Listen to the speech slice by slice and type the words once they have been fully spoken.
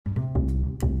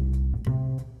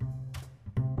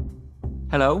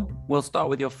Hello, we'll start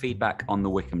with your feedback on the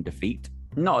Wycombe defeat.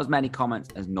 Not as many comments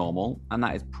as normal, and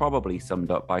that is probably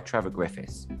summed up by Trevor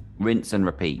Griffiths. Rinse and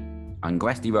repeat. On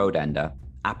Gresty Road Ender,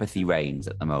 apathy reigns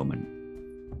at the moment.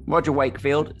 Roger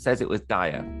Wakefield says it was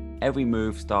dire. Every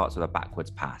move starts with a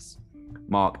backwards pass.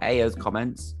 Mark Ayers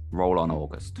comments, roll on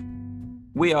August.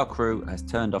 We Are Crew has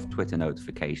turned off Twitter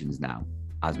notifications now,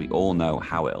 as we all know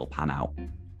how it'll pan out.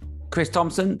 Chris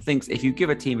Thompson thinks if you give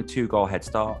a team a 2-goal head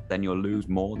start, then you'll lose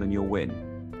more than you'll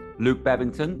win. Luke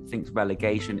Bevington thinks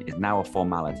relegation is now a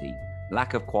formality.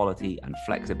 Lack of quality and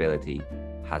flexibility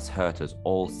has hurt us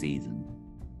all season.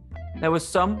 There were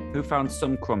some who found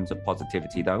some crumbs of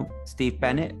positivity though. Steve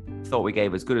Bennett thought we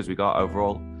gave as good as we got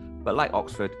overall, but like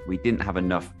Oxford, we didn't have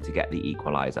enough to get the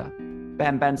equaliser.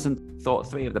 Ben Benson thought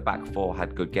 3 of the back 4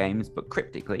 had good games, but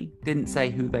cryptically didn't say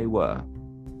who they were.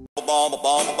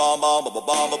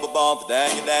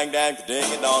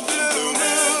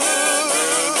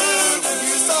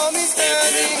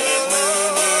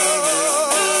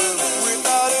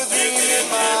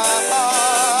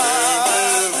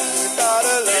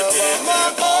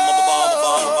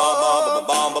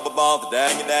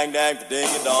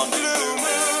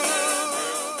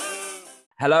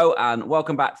 Hello and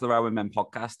welcome back to the Rowan Men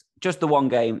podcast. Just the one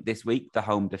game this week, the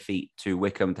home defeat to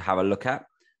Wycombe to have a look at.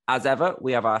 As ever,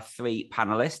 we have our 3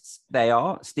 panellists. They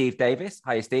are Steve Davis.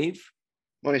 Hi, Steve.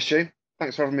 Morning, Stu.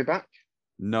 Thanks for having me back.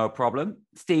 No problem.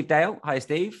 Steve Dale. Hi,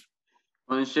 Steve.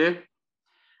 Morning, Stu.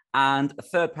 And a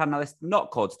third panellist,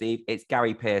 not called Steve, it's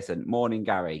Gary Pearson. Morning,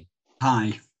 Gary.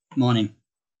 Hi. Morning.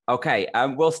 Okay,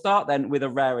 we'll start then with a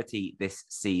rarity this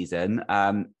season,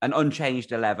 an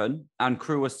unchanged 11, and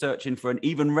Crew was searching for an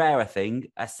even rarer thing,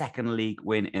 a second league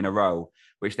win in a row,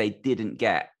 which they didn't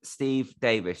get. Steve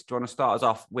Davis, do you want to start us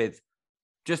off with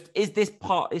just, is this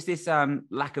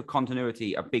lack of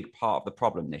continuity a big part of the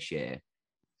problem this year?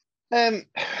 I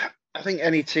think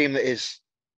any team that is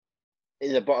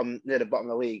near the bottom of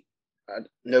the league,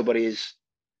 nobody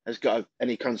has got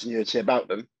any continuity about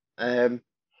them.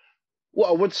 What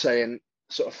I would say in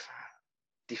sort of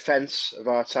defence of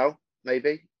Artel,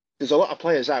 maybe, there's a lot of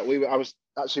players out. I was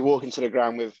actually walking to the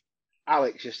ground with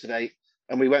Alex yesterday,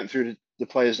 and we went through the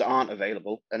players that aren't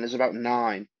available, and there's about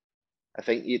 9. I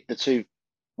think the 2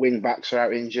 wing backs are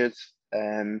out injured.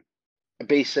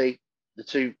 BC, the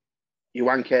 2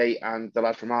 Yuanke and the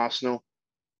lad from Arsenal.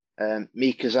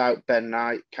 Mika's out, Ben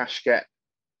Knight, Kashket.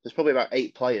 There's probably about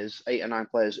 8 or 9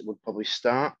 players that would probably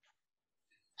start.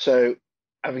 So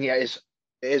I think it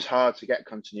is hard to get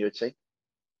continuity,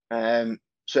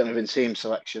 certainly within team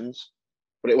selections.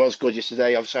 But it was good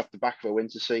yesterday, obviously off the back of a win,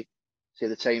 to see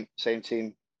the same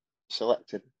team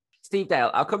selected. Steve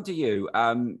Dale, I'll come to you.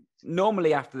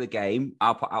 Normally after the game,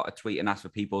 I'll put out a tweet and ask for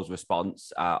people's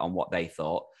response on what they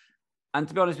thought. And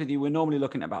to be honest with you, we're normally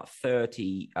looking at about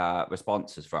 30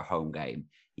 responses for a home game.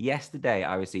 Yesterday,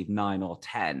 I received 9 or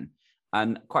 10.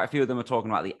 And quite a few of them are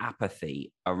talking about the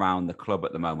apathy around the club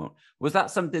at the moment. Was that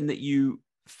something that you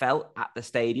felt at the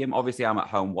stadium? Obviously, I'm at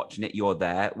home watching it. You're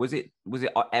there. Was it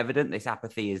evident this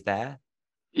apathy is there?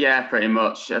 Yeah, pretty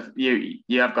much.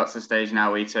 You have got to the stage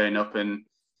now where you turn up and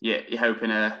you're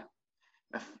hoping a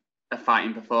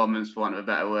fighting performance, for want of a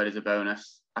better word, is a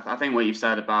bonus. I think what you've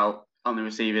said about only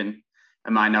receiving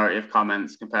a minority of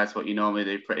comments compared to what you normally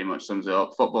do pretty much sums it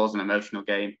up. Football's an emotional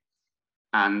game,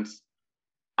 and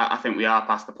I think we are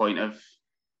past the point of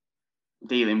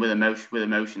dealing with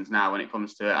emotions now when it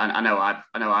comes to it. I know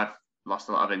I've lost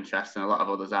a lot of interest, and a lot of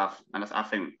others have, and I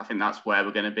think that's where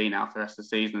we're going to be now for the rest of the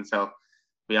season until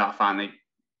we are finally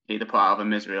either put out of a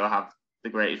misery or have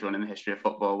the greatest run in the history of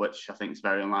football, which I think is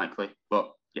very unlikely.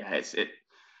 But yeah, it's a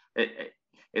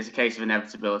case of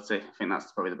inevitability. I think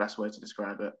that's probably the best way to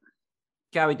describe it.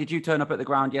 Gary, did you turn up at the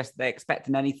ground yesterday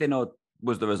expecting anything, or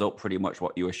was the result pretty much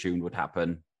what you assumed would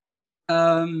happen?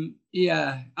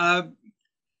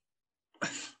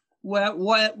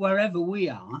 Wherever we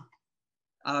are,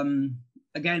 a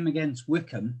game against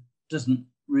Wycombe doesn't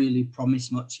really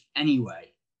promise much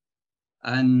anyway.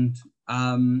 And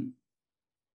going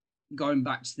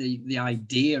back to the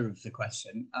idea of the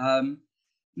question,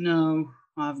 no,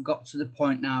 I've got to the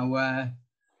point now where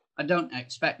I don't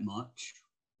expect much.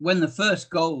 When the first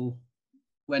goal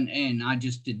went in, I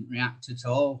just didn't react at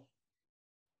all.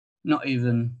 Not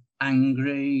even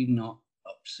angry, not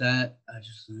upset. I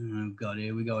just, oh God,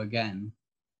 here we go again.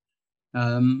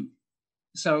 And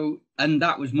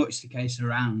that was much the case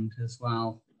around as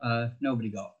well. Nobody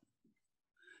got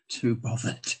too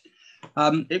bothered.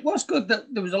 It was good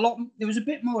that there was a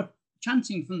bit more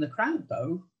chanting from the crowd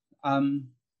though,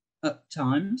 at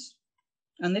times.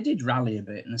 And they did rally a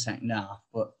bit in the second half,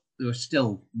 but there were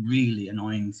still really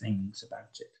annoying things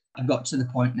about it. I've got to the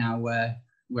point now where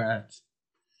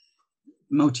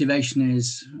motivation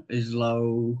is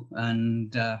low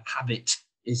and habit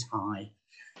is high.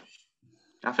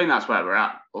 I think that's where we're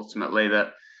at ultimately.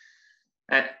 That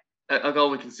a goal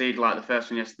we conceded like the first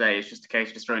one yesterday is just a case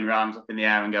of just throwing your arms up in the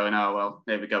air and going, "Oh well,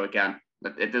 there we go again."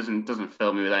 It doesn't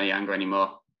fill me with any anger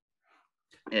anymore.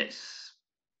 It's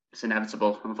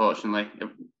inevitable, unfortunately.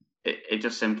 We're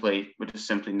just simply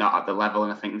not at the level,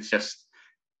 and I think it's just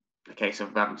a case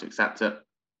of having to accept it.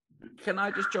 Can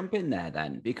I just jump in there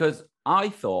then? Because I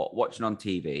thought, watching on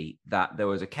TV, that there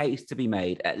was a case to be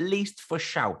made, at least for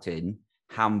shouting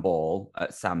handball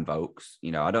at Sam Vokes.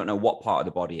 You know, I don't know what part of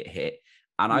the body it hit.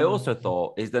 And I also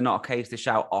thought, is there not a case to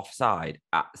shout offside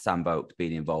at Sam Vokes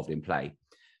being involved in play?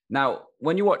 Now,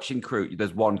 when you're watching Crew,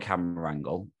 there's one camera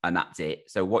angle and that's it.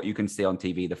 So what you can see on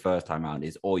TV the first time around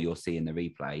is all you'll see in the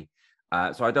replay.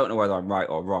 So I don't know whether I'm right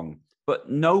or wrong. But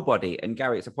nobody, and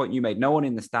Gary, it's a point you made, no one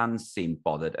in the stands seemed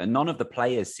bothered and none of the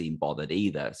players seemed bothered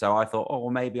either. So I thought, oh, well,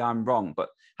 maybe I'm wrong. But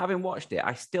having watched it,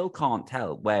 I still can't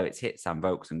tell where it's hit Sam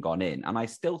Vokes and gone in. And I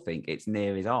still think it's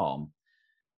near his arm.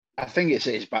 I think it's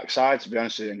his backside, to be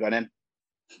honest with you, and gone in.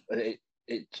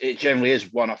 It generally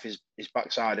is one off his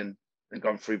backside and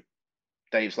gone through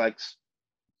Dave's legs.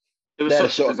 It was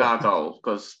such a bizarre goal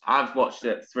because I've watched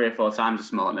it 3 or 4 times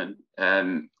this morning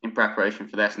in preparation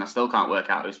for this, and I still can't work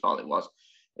out whose fault it was.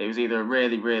 It was either a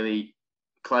really, really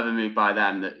clever move by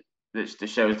them that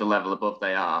shows the level above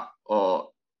they are, or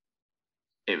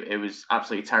it was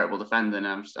absolutely terrible defending.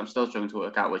 I'm still struggling to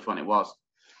work out which one it was.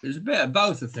 It was a bit of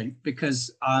both, I think,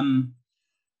 because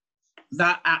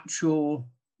that actual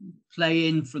play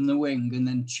in from the wing and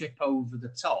then chip over the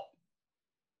top,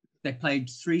 they played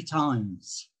 3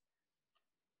 times.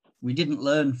 We didn't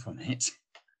learn from it.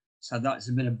 So that's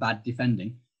a bit of bad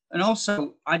defending. And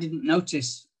also, I didn't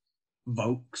notice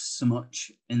Vokes so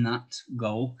much in that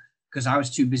goal because I was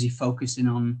too busy focusing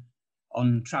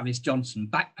on Travis Johnson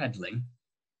backpedaling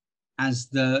as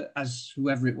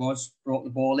whoever it was brought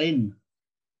the ball in.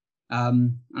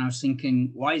 And I was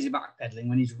thinking, why is he backpedaling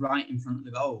when he's right in front of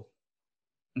the goal?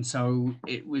 And so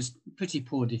it was pretty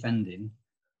poor defending.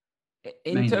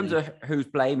 In terms of whose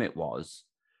blame it was,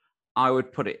 I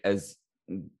would put it as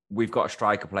we've got a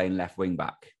striker playing left wing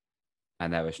back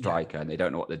and they're a striker and they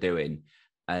don't know what they're doing.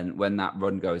 And when that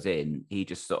run goes in, he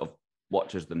just sort of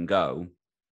watches them go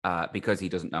because he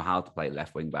doesn't know how to play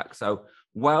left wing back. So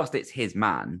whilst it's his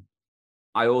man,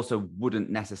 I also wouldn't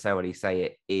necessarily say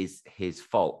it is his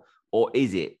fault. Or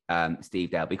is it,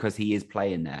 Steve Dale, because he is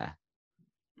playing there?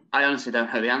 I honestly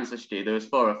don't know the answer, Stu. There was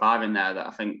 4 or 5 in there that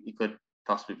I think you could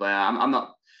possibly blame. I'm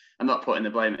not putting the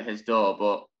blame at his door,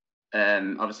 but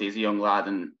obviously he's a young lad,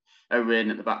 and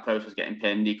O'Riordan at the back post was getting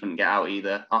pinned. He couldn't get out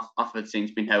either. Offord seemed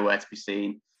to be nowhere to be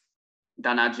seen.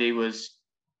 Dan Adji was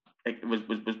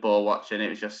ball watching. It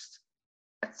was just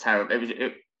a terrible.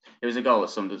 It was a goal that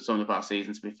summed up our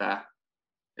season. To be fair,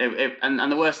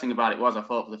 and the worst thing about it was I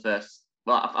thought for the first.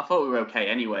 Well, I thought we were okay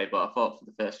anyway, but I thought for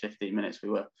the first 15 minutes we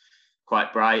were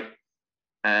quite bright,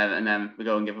 and then we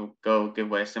go and give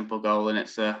away a simple goal, and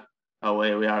it's here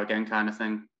we are again kind of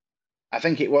thing. I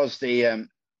think it was the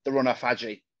run off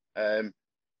Hadji. We'll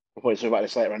probably talk about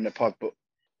this later on in the pod, but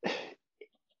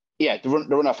yeah, the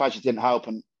run off Hadji didn't help,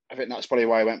 and I think that's probably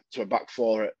why I went to a back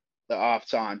 4 at half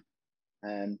time.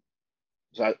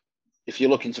 So if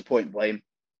you're looking to point blame,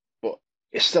 but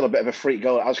it's still a bit of a freak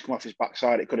goal. It has come off his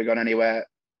backside. It could have gone anywhere.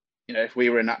 You know, if we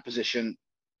were in that position,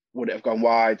 would it have gone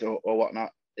wide or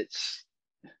whatnot?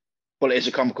 But it is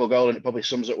a comical goal, and it probably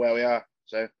sums up where we are.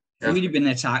 So. If we'd have been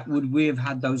attacked, would we have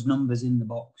had those numbers in the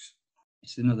box?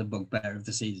 It's another bugbear of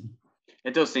the season.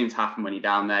 It does seem to happen when you're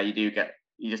down there. You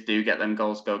just do get them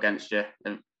goals go against you.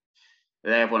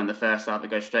 They have one in the first half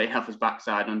that goes straight off his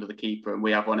backside under the keeper, and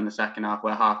we have one in the second half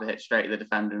where half the hit straight to the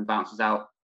defender and bounces out.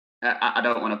 I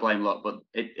don't want to blame luck, but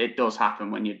it does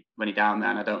happen when you're down there,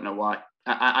 and I don't know why.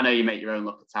 I know you make your own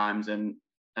luck at times, and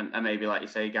maybe like you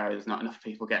say, Gary, there's not enough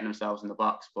people getting themselves in the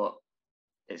box, but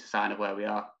it's a sign of where we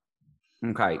are.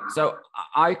 Okay, so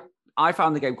I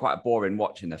found the game quite boring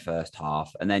watching the first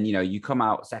half, and then you come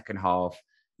out second half,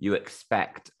 you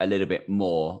expect a little bit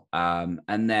more,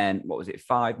 and then what was it?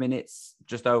 5 minutes,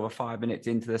 just over 5 minutes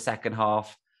into the second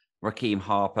half, Raheem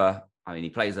Harper. I mean,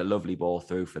 he plays a lovely ball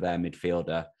through for their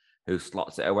midfielder, who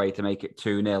slots it away to make it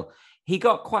 2-0. He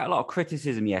got quite a lot of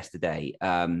criticism yesterday,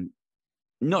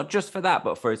 not just for that,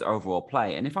 but for his overall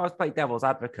play. And if I was playing devil's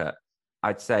advocate,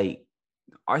 I'd say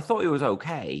I thought he was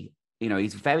okay.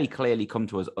 He's very clearly come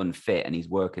to us unfit and he's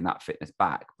working that fitness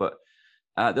back. But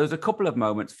there was a couple of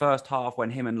moments, first half, when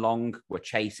him and Long were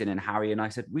chasing and harrying. I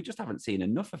said, we just haven't seen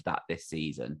enough of that this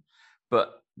season.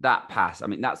 But that pass, I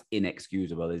mean, that's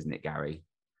inexcusable, isn't it, Gary?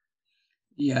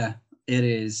 Yeah, it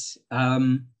is.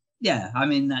 Yeah, I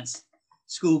mean, that's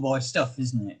schoolboy stuff,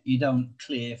 isn't it? You don't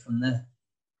clear from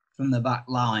the back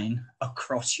line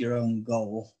across your own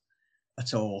goal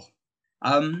at all.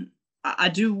 I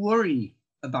do worry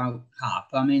about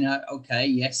Harper. I mean, okay,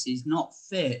 yes, he's not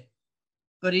fit,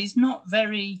 but he's not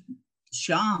very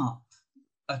sharp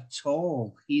at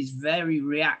all. He's very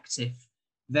reactive,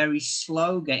 very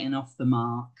slow getting off the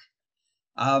mark.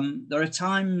 There are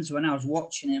times when I was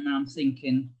watching him and I'm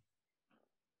thinking,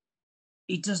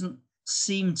 he doesn't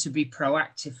seem to be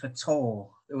proactive at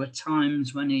all. There were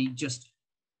times when he just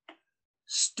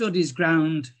stood his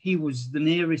ground. He was the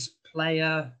nearest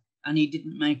player and he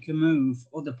didn't make a move.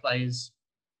 Other players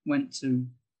went to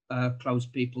close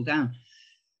people down.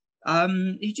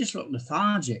 He just looked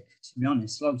lethargic, to be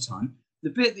honest, a lot of time.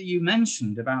 The bit that you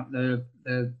mentioned about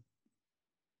the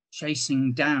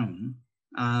chasing down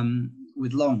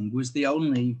with Long was the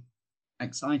only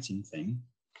exciting thing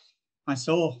I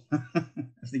saw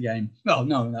of the game. Well,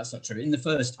 no, that's not true. In the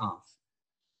first half.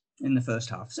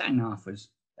 Second half was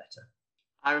better.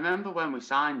 I remember when we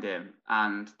signed him,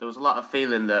 and there was a lot of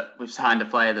feeling that we've signed a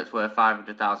player that's worth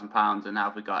 £500,000, and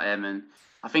now we got him. And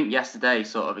I think yesterday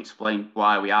sort of explained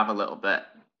why we have a little bit.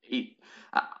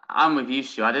 I'm with you,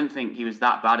 Stu. I didn't think he was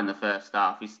that bad in the first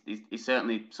half. He's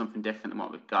certainly something different than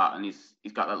what we've got, and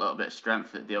he's got that little bit of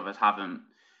strength that the others haven't.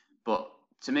 But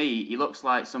to me, he looks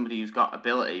like somebody who's got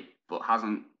ability, but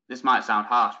hasn't. This might sound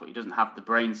harsh, but he doesn't have the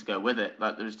brains to go with it.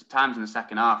 Like there was times in the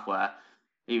second half where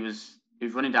he was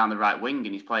running down the right wing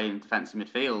and he's playing defensive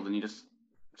midfield, and you just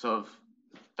sort of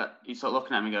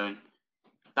looking at him and going,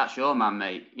 "That's your man,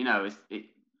 mate." You know,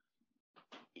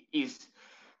 he's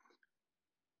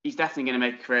definitely going to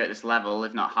make a career at this level,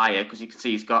 if not higher, because you can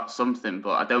see he's got something.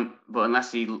 But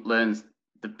unless he learns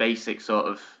the basic sort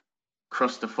of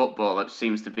crust of football, that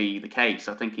seems to be the case.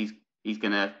 I think he's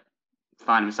going to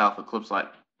find himself at clubs like,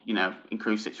 you know, in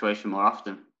Crew's situation more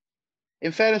often.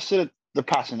 In fairness to the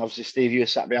passing, obviously, Steve, you were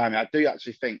sat behind me. I do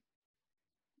actually think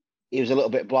he was a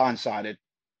little bit blindsided.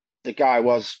 The guy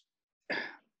was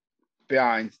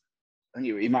behind, I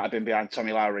think he might have been behind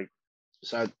Tommy Lowry.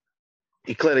 So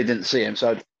he clearly didn't see him.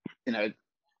 So, you know,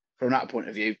 from that point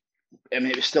of view, I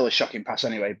mean, it was still a shocking pass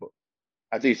anyway, but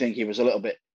I do think he was a little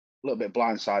bit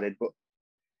blindsided. But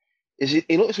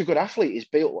he looks a good athlete. He's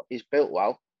built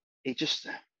well. He just,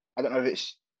 I don't know if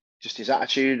it's just his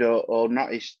attitude or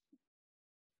not. His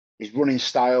running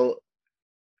style.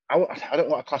 I don't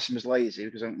want to class him as lazy,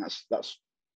 because I think that's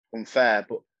unfair.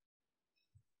 But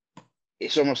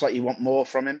it's almost like you want more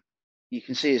from him. You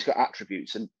can see he's got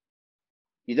attributes, and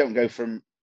you don't go for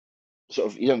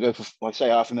like say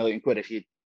 £500,000 if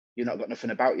you're not got nothing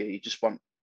about you. You just want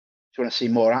to see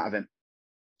more out of him.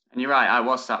 And you're right, I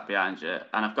was sat behind you,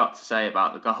 and I've got to say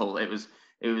about the goal, it was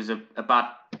a bad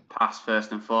pass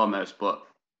first and foremost, but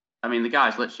I mean the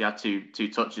guy's literally had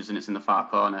two touches and it's in the far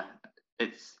corner.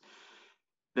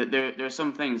 There are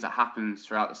some things that happen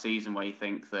throughout the season where you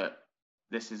think that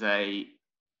this is a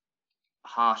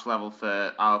harsh level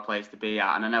for our players to be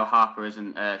at, and I know Harper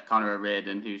isn't Conor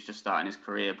O'Riordan, who's just starting his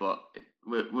career, but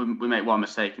we make one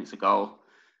mistake and it's a goal.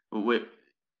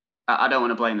 I don't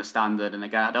want to blame the standard, and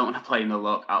again, I don't want to blame the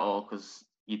luck at all, because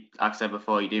like I said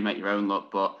before, you do make your own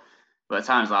luck, but at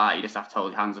times like that, you just have to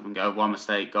hold your hands up and go, one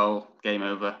mistake, goal, game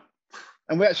over.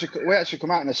 And we actually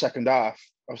come out in the second half.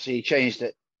 Obviously, he changed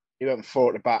it. He went 4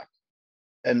 at the back,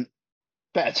 and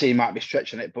better team might be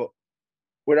stretching it, but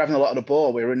we're having a lot of the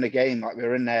ball. We were in the game, like we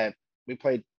were in there. We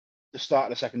played the start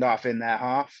of the second half in their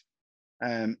half,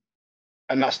 and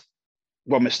that's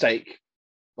one mistake.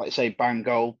 Like you say, bang,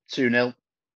 goal, 2-0.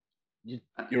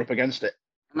 You're up against it.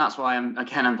 And that's why I'm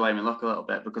blaming luck a little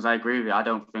bit, because I agree with you. I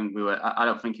don't think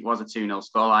it was a 2-0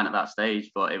 scoreline at that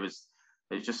stage, but it was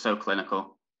just so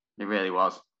clinical. It really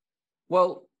was.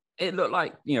 Well, it looked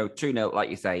like, 2-0, like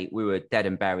you say, we were dead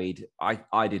and buried.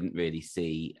 I didn't really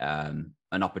see an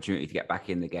opportunity to get back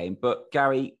in the game. But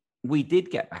Gary, we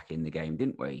did get back in the game,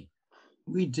 didn't we?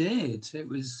 We did. It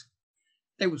was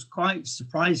quite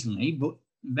surprisingly, but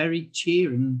very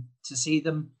cheering to see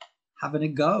them having a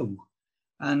go.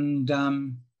 And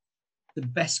the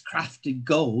best crafted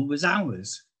goal was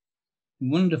ours.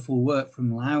 Wonderful work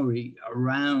from Lowry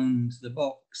around the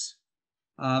box.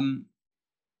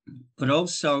 But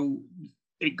also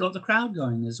it got the crowd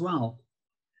going as well.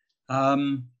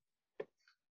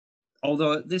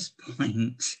 Although at this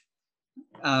point,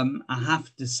 I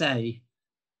have to say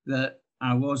that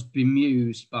I was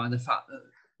bemused by the fact that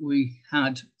we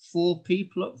had 4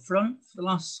 people up front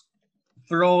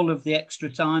for all of the extra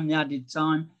time, the added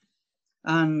time.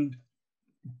 And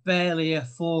barely a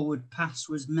forward pass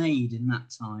was made in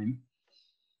that time.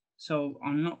 So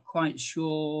I'm not quite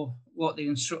sure what the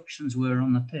instructions were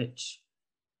on the pitch.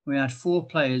 We had 4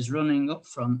 players running up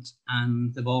front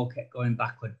and the ball kept going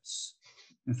backwards.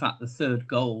 In fact, the third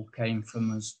goal came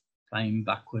from us playing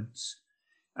backwards.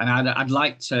 And I'd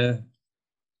like to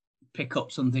pick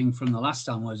up something from the last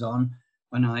time I was on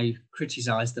when I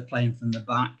criticised the playing from the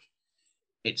back.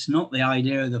 It's not the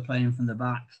idea of the playing from the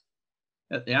back.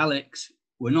 At the Alex,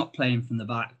 we're not playing from the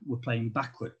back, we're playing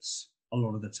backwards a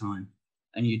lot of the time.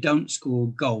 And you don't score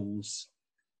goals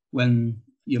when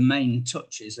your main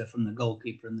touches are from the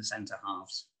goalkeeper and the centre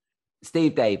halves.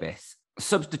 Steve Davis,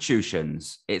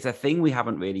 substitutions. It's a thing we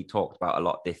haven't really talked about a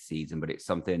lot this season, but it's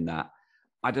something that,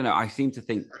 I don't know, I seem to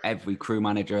think every Crew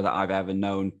manager that I've ever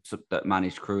known that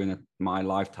managed Crew in my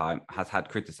lifetime has had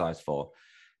criticised for.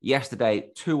 Yesterday,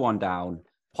 2-1 down,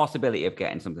 possibility of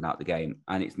getting something out of the game.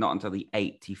 And it's not until the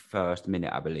 81st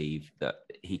minute, I believe, that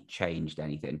he changed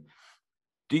anything.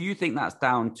 Do you think that's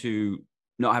down to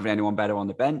not having anyone better on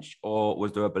the bench, or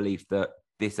was there a belief that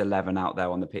this 11 out there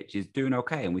on the pitch is doing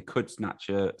okay and we could snatch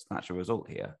a result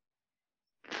here?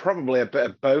 Probably a bit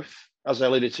of both. As I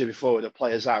alluded to before, with the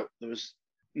players out, there was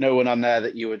no one on there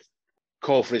that you would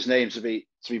call for his name to be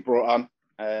brought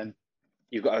on.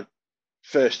 You've got a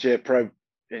first-year pro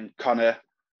in Connor.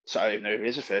 So I don't even know if he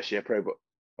is a first-year pro, but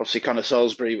obviously Connor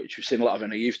Salisbury, which we've seen a lot of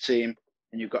in a youth team,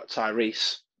 and you've got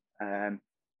Tyrese,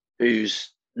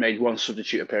 who's made 1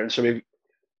 substitute appearance. So we've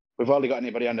hardly got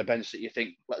anybody on the bench that you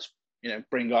think let's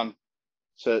bring on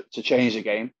to change the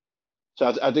game.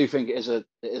 So I do think it is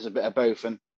a bit of both.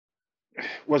 And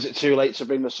was it too late to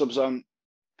bring the subs on?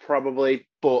 Probably,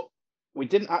 but we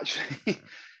didn't actually.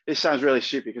 This sounds really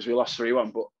stupid because we lost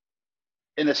 3-1, but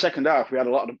in the second half we had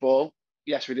a lot of the ball.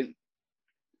 Yes, we didn't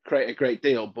create a great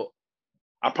deal, but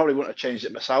I probably wouldn't have changed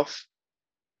it myself.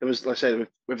 It was, like I say,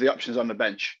 with the options on the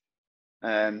bench.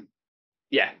 It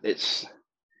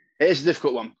is a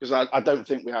difficult one because I don't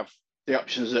think we have the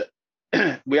options that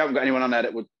we haven't got anyone on there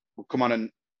that would come on and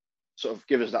sort of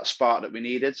give us that spark that we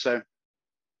needed. So,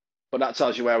 but that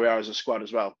tells you where we are as a squad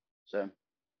as well. So,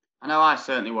 I know I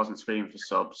certainly wasn't screaming for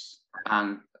subs,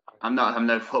 and I'm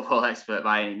no football expert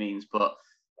by any means, but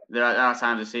there are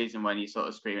times of the season when you sort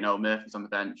of screaming, "Oh, Murphy's on the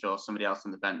bench" or somebody else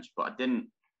on the bench. But I didn't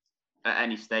at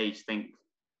any stage think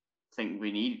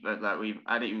we need, I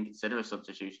didn't even consider a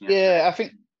substitution yet. Yeah, I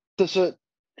think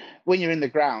when you're in the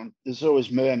ground, there's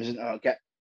always murmurs, isn't there?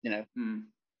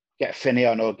 Get Finney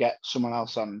on or get someone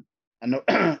else on. And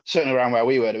certainly around where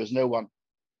we were, there was no one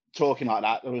talking like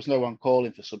that. There was no one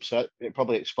calling for subs. So it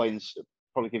probably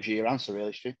gives you your answer,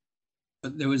 really, Stu.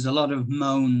 But there was a lot of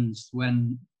moans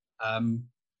when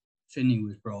Finney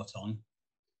was brought on,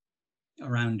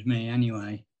 around me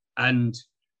anyway. And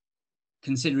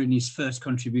considering his first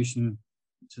contribution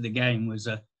to the game was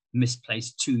a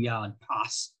misplaced 2-yard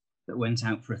pass that went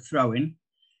out for a throw-in,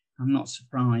 I'm not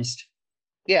surprised.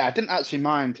 Yeah, I didn't actually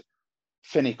mind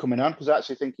Finney coming on because I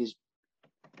actually think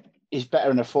he's better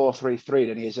in a 4-3-3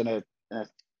 than he is in a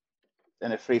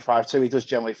 3-5-2. He does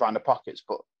generally find the pockets,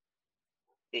 but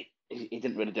he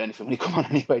didn't really do anything when he come on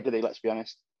anyway, did he? Let's be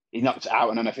honest. He knocked it out,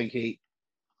 and then I think we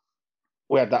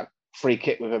had that free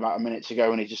kick with about a minute to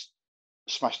go, and he just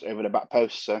smashed it over the back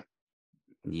post. So,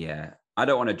 yeah, I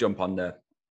don't want to jump on the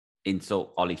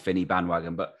insult Ollie Finney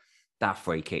bandwagon, but that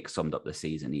free kick summed up the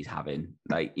season he's having.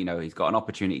 He's got an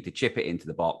opportunity to chip it into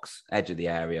the box, edge of the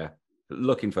area,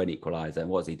 looking for an equaliser. And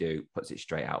what does he do? Puts it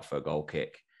straight out for a goal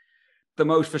kick. The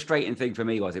most frustrating thing for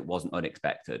me was it wasn't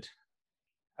unexpected.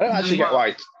 I don't actually get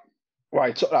why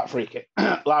he took that free kick.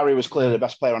 Larry was clearly the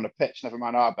best player on the pitch, never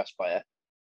mind our best player.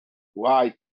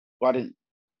 Why didn't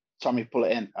Tommy pull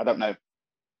it in? I don't know.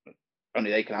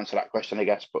 Only they can answer that question, I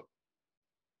guess. But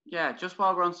yeah, just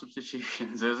while we're on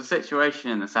substitutions, there was a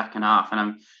situation in the second half,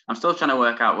 and I'm still trying to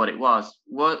work out what it was.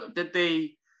 With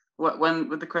the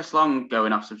Chris Long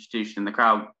going off substitution, the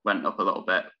crowd went up a little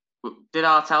bit. Did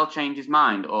Artell change his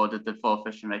mind, or did the fourth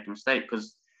official make a mistake?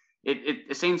 Because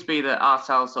it seems to be that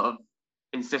Artell sort of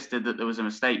insisted that there was a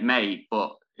mistake made,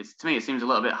 but to me it seems a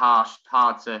little bit hard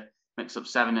to mix up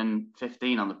 7 and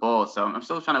 15 on the board. So I'm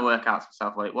still trying to work out to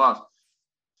myself what it was.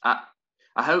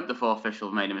 I hope the fourth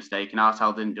official made a mistake and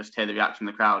Artell didn't just hear the reaction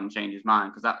of the crowd and change his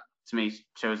mind, because that to me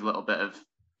shows a little bit of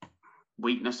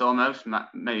weakness almost.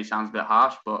 Maybe sounds a bit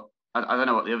harsh, but I don't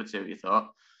know what the other two of you thought.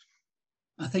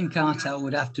 I think Artell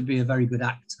would have to be a very good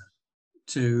actor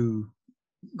to,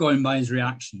 going by his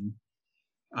reaction,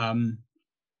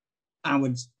 I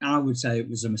would say it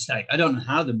was a mistake. I don't know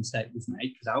how the mistake was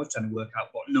made because I was trying to work out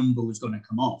what number was going to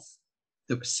come off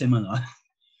that was similar.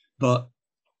 But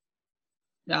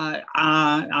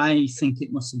I think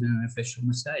it must have been an official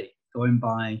mistake, going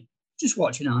by just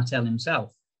watching Artell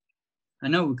himself. I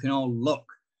know we can all look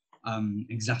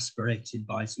exasperated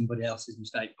by somebody else's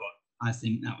mistake, but I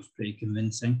think that was pretty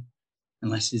convincing,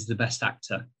 unless he's the best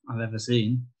actor I've ever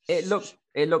seen. It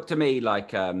looked to me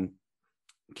like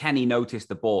Kenny noticed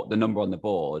the number on the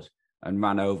board and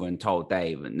ran over and told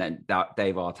Dave, and then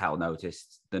Dave Artell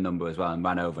noticed the number as well and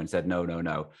ran over and said,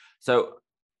 no. So,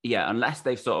 yeah, unless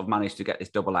they've sort of managed to get this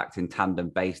double act in tandem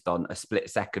based on a split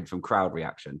second from crowd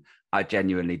reaction, I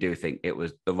genuinely do think it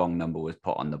was the wrong number was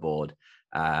put on the board.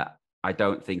 I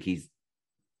don't think he's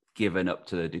given up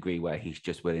to the degree where he's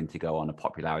just willing to go on a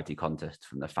popularity contest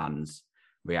from the fans'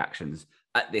 reactions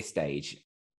at this stage.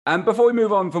 Before we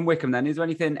move on from Wycombe, then, is there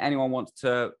anything anyone wants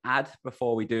to add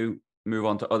before we do move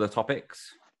on to other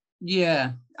topics?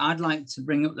 Yeah, I'd like to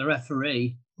bring up the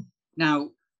referee. Now,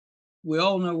 we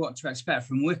all know what to expect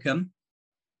from Wycombe,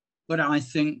 but I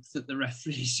think that the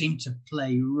referee seemed to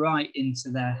play right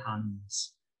into their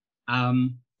hands.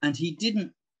 And he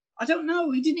didn't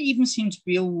even seem to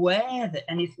be aware that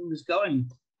anything was going.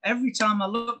 Every time I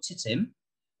looked at him,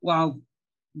 while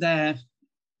their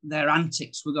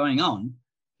antics were going on,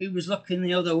 he was looking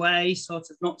the other way, sort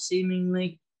of not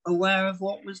seemingly aware of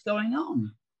what was going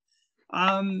on.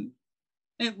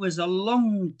 It was a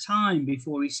long time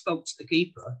before he spoke to the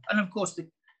keeper. And of course,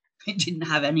 it didn't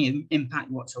have any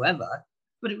impact whatsoever,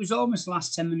 but it was almost the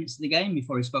last 10 minutes of the game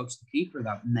before he spoke to the keeper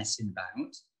about messing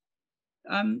about.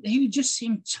 He just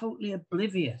seemed totally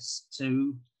oblivious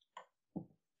to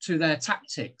their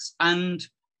tactics. And,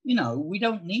 we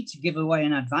don't need to give away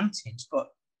an advantage, but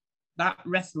that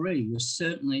referee was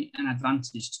certainly an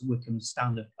advantage to Wycombe's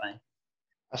style of play.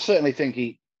 I certainly think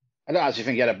I don't actually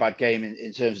think he had a bad game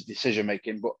in terms of decision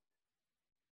making, but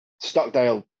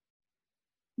Stockdale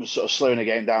was sort of slowing the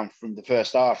game down from the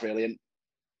first half, really. And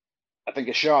I think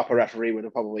a sharper referee would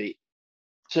have probably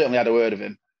certainly had a word of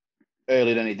him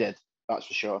earlier than he did, that's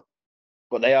for sure.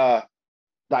 But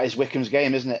that is Wycombe's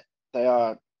game, isn't it?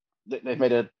 They've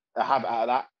made a habit out of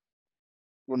that,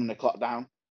 running the clock down.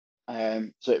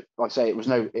 So, like I say, it was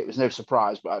no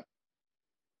surprise, but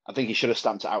I think he should have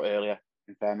stamped it out earlier,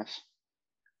 in fairness.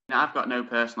 I've got no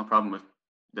personal problem with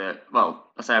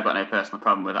I've got no personal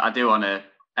problem with it. I do on a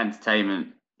entertainment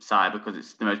side because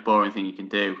it's the most boring thing you can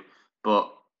do,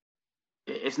 but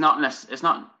it's not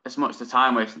as much the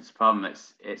time wasting that's the problem.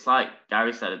 It's like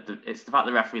Gary said, it's the fact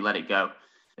the referee let it go.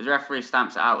 If the referee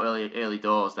stamps it out early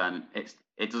doors, then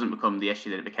it doesn't become the issue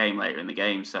that it became later in the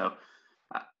game. So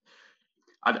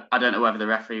I don't know whether the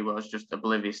referee was just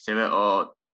oblivious to it or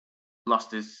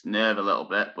lost his nerve a little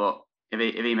bit, but if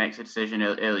he makes a decision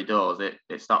early doors,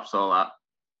 it stops all that.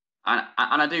 And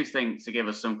I do think, to give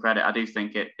us some credit, I do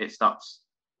think it stops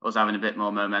us having a bit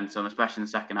more momentum, especially in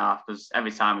the second half, because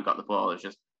every time we got the ball, it was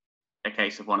just a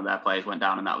case of one of their players went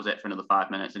down and that was it for another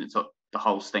 5 minutes, and it took the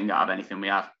whole sting out of anything we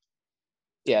had.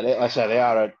 Yeah, like I say, they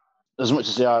are, as much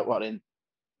as they are in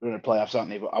the playoffs, aren't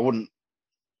they? But I wouldn't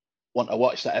want to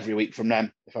watch that every week from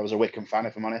them if I was a Wycombe fan,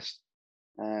 if I'm honest.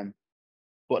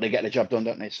 But they get the job done,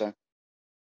 don't they? So.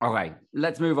 Okay,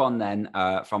 let's move on then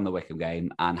from the Wycombe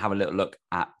game and have a little look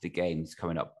at the games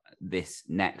coming up this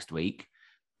next week.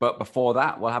 But before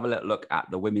that, we'll have a little look at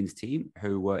the women's team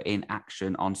who were in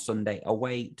action on Sunday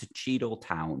away to Cheadle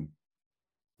Town.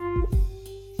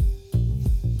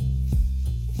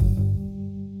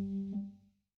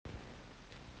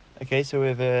 Okay, so we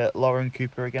have Lauren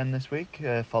Cooper again this week,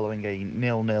 following a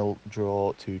 0-0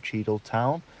 draw to Cheadle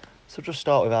Town. So just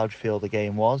start with how do you feel the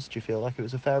game was? Do you feel like it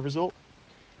was a fair result?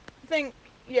 I think,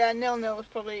 0-0 was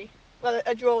probably,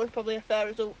 a draw was probably a fair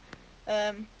result.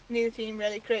 Neither team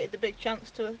really created the big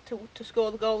chance to score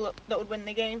the goal that would win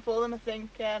the game for them. I think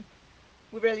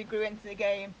we really grew into the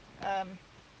game.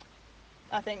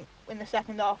 I think in the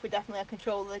second half we definitely had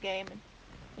control of the game,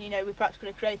 and we perhaps could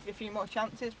have created a few more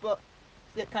chances, but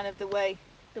the way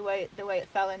it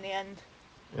fell in the end.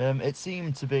 It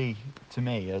seemed to be, to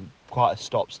me, quite a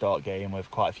stop-start game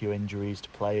with quite a few injuries to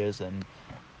players and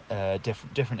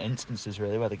different instances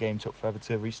really where the game took forever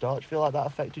to restart. Do you feel like that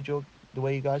affected the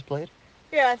way you guys played?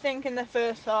 Yeah, I think in the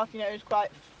first half, it was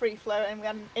quite free-flowing. We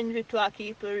had an injury to our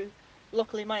keeper who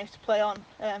luckily managed to play on,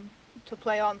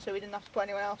 so we didn't have to put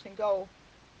anyone else in goal.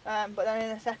 But then in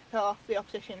the second half, the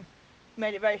opposition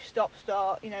made it very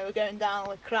stop-start. We're going down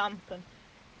with cramp and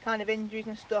kind of injuries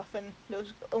and stuff, and there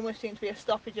almost seemed to be a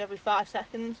stoppage every 5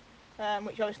 seconds,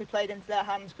 which obviously played into their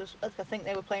hands because I think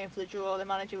they were playing for the draw. The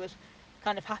manager was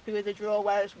kind of happy with the draw,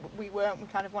 whereas we weren't. We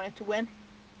kind of wanted to win.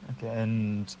 Okay,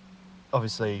 and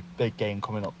obviously big game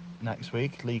coming up next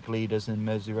week, league leaders in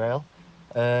Merseyrail.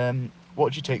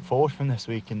 What do you take forward from this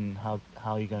week, and how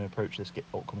are you going to approach this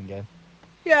upcoming game?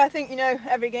 Yeah, I think,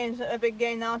 every game's a big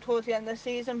game now towards the end of the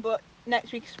season, but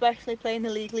next week especially, playing the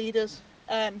league leaders,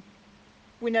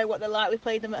 we know what they're like. We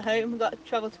played them at home. We've got to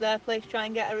travel to their place, try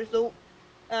and get a result.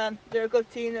 They're a good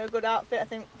team, they're a good outfit. I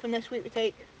think from this week we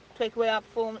take away our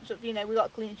performance of, we got a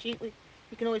clean sheet. We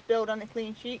can always build on a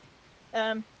clean sheet.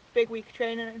 Big week of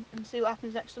training and see what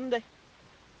happens next Sunday.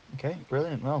 Okay,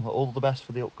 brilliant. Well, all the best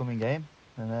for the upcoming game,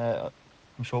 and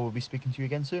I'm sure we'll be speaking to you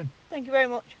again soon. Thank you very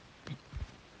much.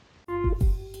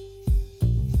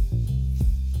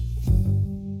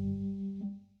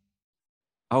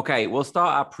 Okay, we'll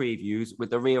start our previews with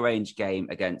the rearranged game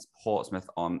against Portsmouth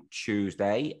on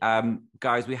Tuesday.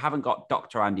 Guys, we haven't got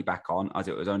Dr. Andy back on, as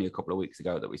it was only a couple of weeks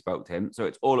ago that we spoke to him, so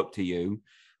it's all up to you.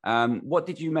 What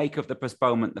did you make of the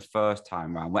postponement the first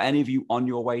time round? Were any of you on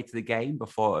your way to the game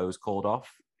before it was called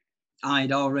off?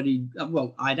 I'd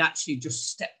actually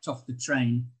just stepped off the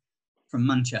train from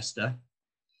Manchester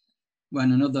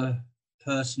when another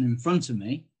person in front of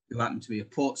me, who happened to be a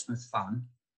Portsmouth fan,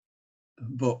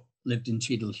 but lived in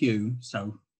Cheadle-Hulme,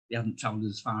 so they hadn't travelled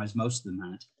as far as most of them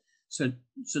had, so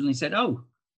suddenly said, "Oh,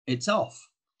 it's off,"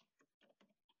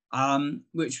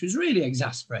 which was really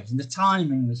exasperating. The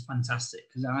timing was fantastic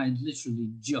because I had literally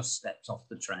just stepped off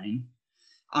the train.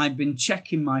 I'd been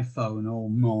checking my phone all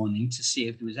morning to see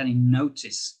if there was any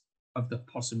notice of the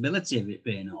possibility of it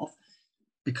being off,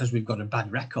 because we've got a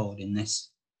bad record in this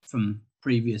from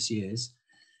previous years.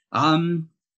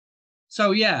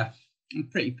 So yeah, I'm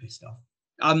pretty pissed off.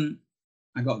 I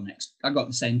got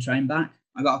the same train back.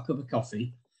 I got a cup of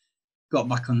coffee, got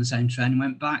back on the same train and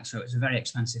went back. So it's a very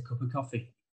expensive cup of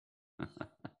coffee.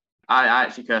 I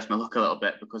actually cursed my luck a little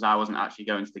bit because I wasn't actually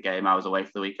going to the game. I was away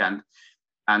for the weekend,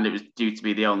 and it was due to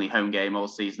be the only home game all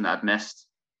season that I'd missed.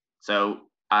 So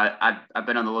I'd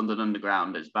been on the London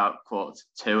Underground. It's about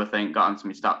 1:45, I think. Got onto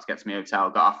my stop to get to my hotel,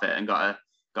 got off it, and got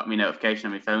me notification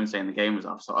on my phone saying the game was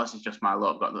off. So this is just my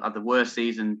luck. Got the worst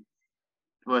season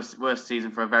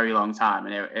for a very long time,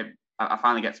 and I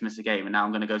finally get to miss a game, and now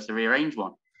I'm going to go to the rearranged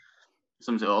one.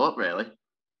 Sums it all up, really.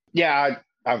 Yeah,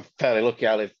 I'm fairly lucky.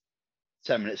 I live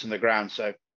 10 minutes from the ground, so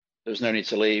there was no need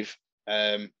to leave.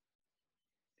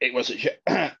 It was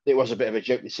a bit of a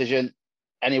joke decision.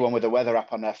 Anyone with a weather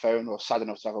app on their phone or sad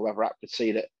enough to have a weather app could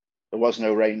see that there was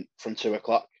no rain from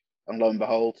 2:00, and lo and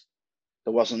behold,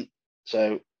 there wasn't.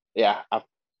 So yeah, I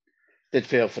did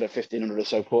feel for the 1,500 or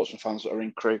so Portsmouth fans that were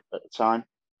in Crewe at the time.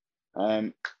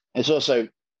 It's also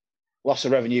loss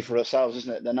of revenue for ourselves,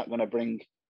 isn't it? They're not going to bring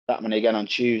that money again on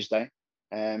Tuesday.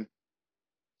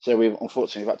 So we've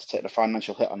had to take the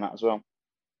financial hit on that as well.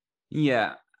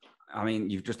 Yeah, I mean,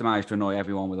 you've just managed to annoy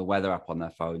everyone with a weather app on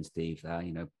their phone, Steve. There,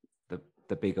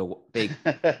 the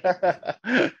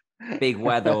big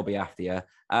weather will be after you.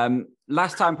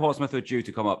 Last time Portsmouth were due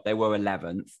to come up, they were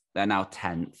 11th. They're now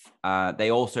 10th. They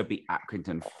also beat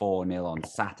Accrington 4-0 on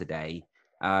Saturday.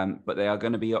 But they are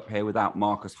going to be up here without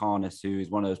Marcus Harness, who is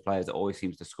one of those players that always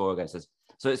seems to score against us.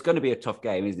 So it's going to be a tough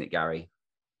game, isn't it, Gary?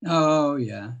 Oh,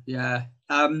 yeah.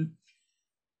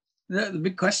 The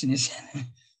big question is,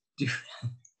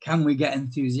 can we get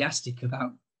enthusiastic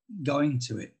about going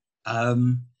to it?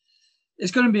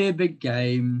 It's going to be a big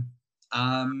game.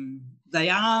 They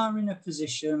are in a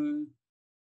position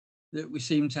that we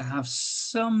seem to have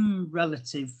some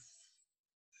relative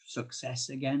success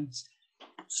against.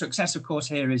 Success, of course,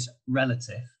 here is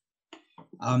relative.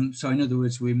 So in other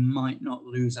words, we might not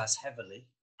lose as heavily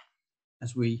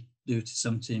as we do to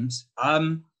some teams.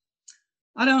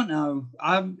 I don't know.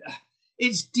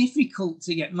 It's difficult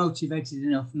to get motivated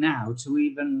enough now to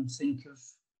even think of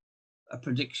a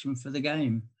prediction for the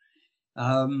game.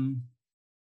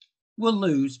 We'll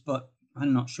lose, but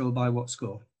I'm not sure by what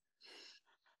score.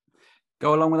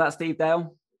 Go along with that, Steve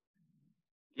Dale?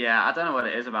 Yeah, I don't know what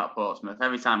it is about Portsmouth.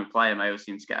 Every time we play them, I always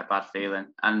seem to get a bad feeling.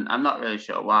 And I'm not really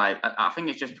sure why. I think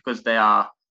it's just because they are,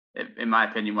 in my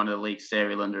opinion, one of the league's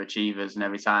serial underachievers. And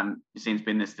every time it seems to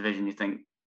be in this division, you think,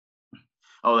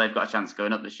 oh, they've got a chance of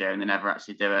going up this year, and they never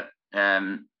actually do it.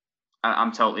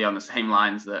 I'm totally on the same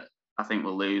lines that I think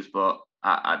we'll lose, but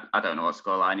I don't know what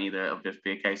scoreline either. It'll just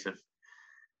be a case of,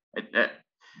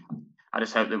 I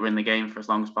just hope that we're in the game for as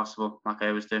long as possible, like I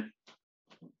always do.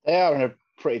 They are in a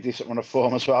pretty decent run of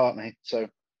form as well, aren't they? So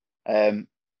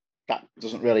that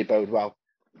doesn't really bode well.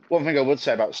 One thing I would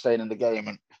say about staying in the game,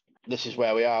 and this is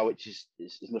where we are, which is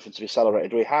nothing to be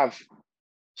celebrated. We have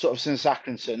sort of since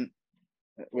Accrington,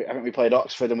 I think we played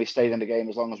Oxford and we stayed in the game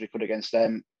as long as we could against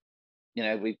them.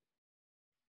 We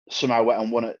somehow went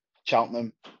and won at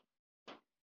Cheltenham,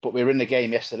 but we were in the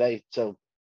game yesterday till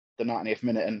the 90th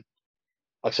minute. And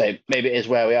like I say, maybe it is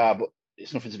where we are, but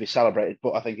it's nothing to be celebrated.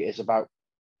 But I think it is about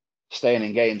staying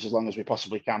in games as long as we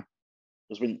possibly can.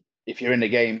 Because if you're in the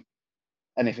game,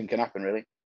 anything can happen, really.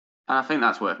 And I think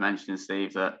that's worth mentioning,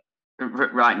 Steve, that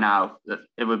right now, that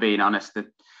if we're being honest,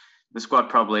 the squad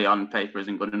probably on paper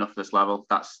isn't good enough for this level.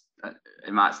 That's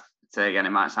it might say again,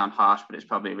 it might sound harsh, but it's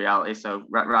probably reality. So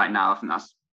right now, I think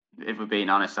that's, if we're being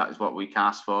honest, that is what we can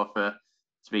ask for to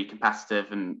be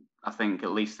competitive. And I think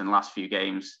at least in the last few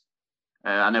games,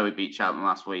 I know we beat Cheltenham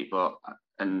last week,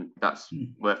 and that's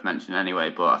worth mentioning anyway.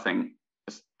 But I think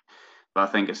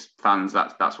as fans,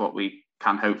 that's what we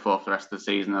can hope for the rest of the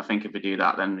season. I think if we do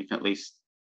that, then we can at least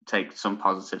take some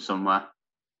positive somewhere.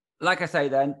 Like I say,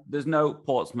 then there's no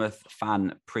Portsmouth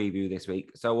fan preview this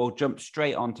week, so we'll jump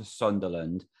straight on to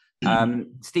Sunderland.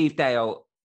 Steve Dale,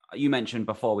 you mentioned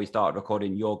before we started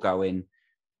recording, you're going,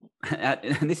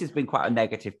 and this has been quite a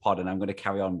negative pod, and I'm going to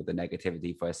carry on with the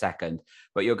negativity for a second,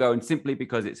 but you're going simply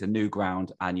because it's a new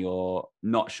ground and you're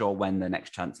not sure when the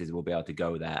next chances will be able to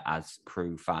go there as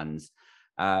Crew fans.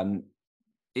 And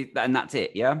that's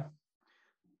it, yeah?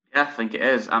 Yeah, I think it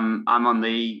is. I'm on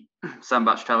the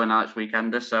Sandbach travelling Arch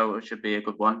weekender, so it should be a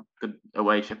good one, good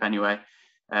away trip anyway.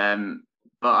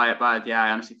 But I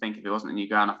honestly think if it wasn't a new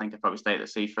ground, I think I'd probably stay at the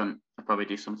seafront. I'd probably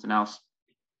do something else.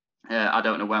 I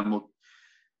don't know when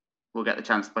we'll get the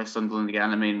chance to play Sunderland again.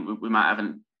 I mean, we might have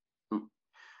an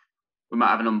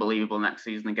unbelievable next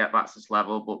season and get back to this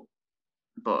level,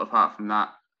 but apart from that,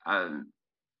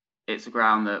 it's a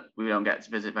ground that we don't get to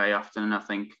visit very often, and I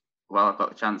think, well, I've got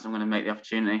the chance, I'm going to make the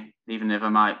opportunity, even if I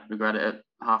might regret it at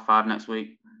 5:30 next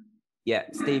week. Yeah,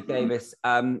 Steve Davis.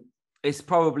 It's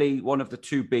probably one of the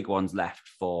two big ones left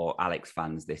for Alex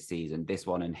fans this season, this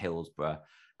one and Hillsborough.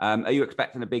 Are you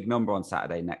expecting a big number on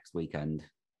Saturday next weekend?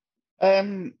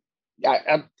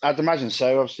 Yeah, I'd imagine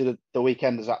so. Obviously, the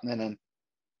weekend is happening, and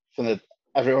from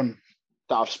everyone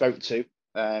that I've spoken to,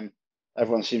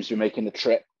 everyone seems to be making the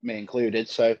trip, me included.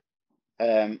 So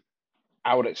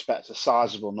I would expect a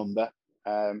sizable number.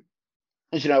 And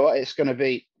you know what? It's going to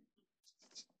be,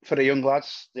 for the young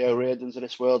lads, the O'Riordans of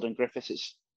this world and Griffiths,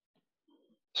 it's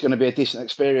going to be a decent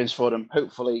experience for them.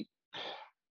 Hopefully,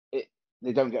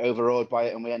 they don't get overawed by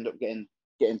it and we end up getting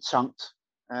tonked.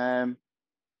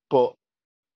 But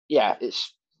yeah,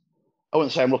 I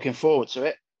wouldn't say I'm looking forward to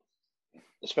it,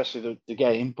 especially the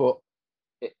game, but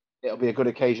it'll be a good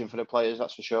occasion for the players,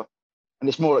 that's for sure. And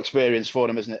it's more experience for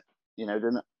them, isn't it? You know,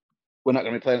 we're not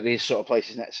going to be playing at these sort of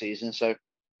places next season, so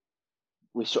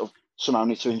we sort of somehow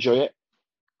need to enjoy it.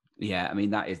 Yeah, I mean,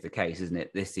 that is the case, isn't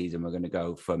it? This season, we're going to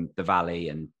go from the Valley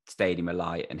and Stadium of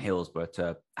Light and Hillsborough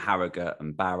to Harrogate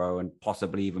and Barrow and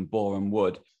possibly even Boreham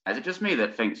Wood. Is it just me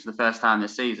that thinks for the first time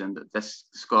this season that this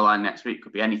scoreline next week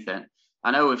could be anything?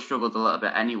 I know we've struggled a little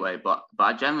bit anyway, but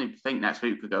I generally think next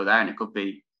week we could go there and it could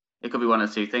be one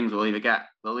of two things. We'll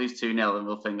lose 2-0 and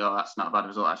we'll think, oh, that's not a bad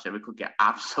result actually. We could get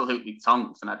absolutely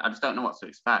tonked, and I just don't know what to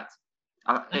expect.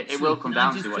 It will come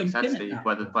down to what you said, Steve,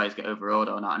 whether the players get overawed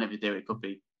or not, and if they do, it could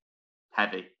be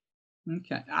heavy.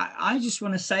 Okay, I just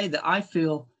want to say that I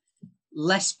feel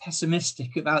less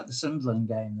pessimistic about the Sunderland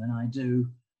game than I do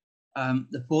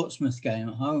the Portsmouth game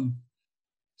at home.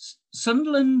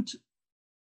 Sunderland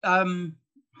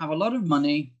have a lot of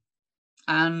money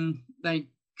and they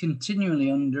continually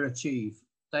underachieve.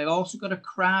 They've also got a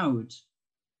crowd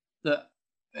that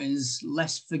is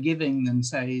less forgiving than,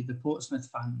 say, the Portsmouth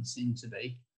fans seem to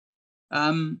be.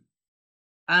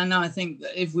 And I think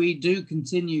that if we do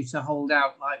continue to hold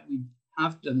out like we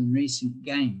have done in recent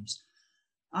games,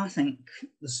 I think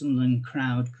the Sunderland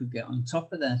crowd could get on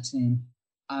top of their team.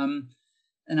 And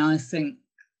I think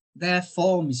their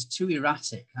form is too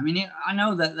erratic. I mean, I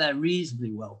know that they're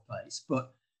reasonably well placed,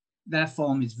 but their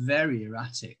form is very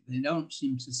erratic. They don't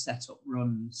seem to set up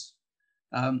runs.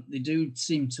 They do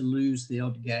seem to lose the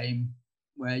odd game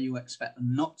where you expect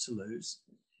them not to lose.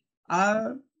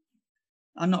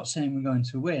 I'm not saying we're going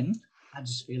to win. I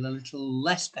just feel a little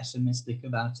less pessimistic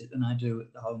about it than I do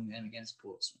at the home game against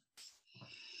Portsmouth.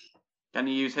 Can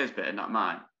you use his bit and not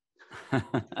mine?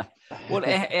 Well,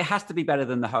 it has to be better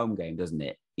than the home game, doesn't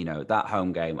it? You know, that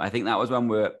home game. I think that was when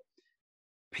we're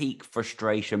peak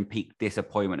frustration, peak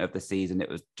disappointment of the season. It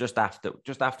was just after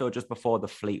or just before the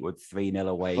Fleetwood 3-0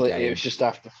 away game. It was just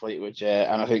after Fleetwood,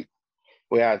 yeah. And I think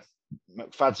we had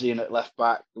McFadzean in at left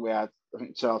back. I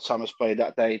think Terrell Thomas played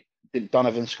that day. Did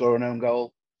Donovan score an own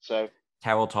goal? So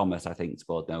Terrell Thomas, I think,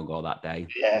 scored no goal that day.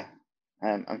 Yeah.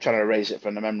 I'm trying to erase it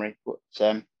from the memory. But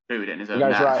booed in his own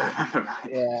net. Right.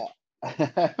 Yeah.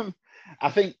 I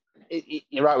think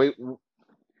you're right.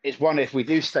 It's one, if we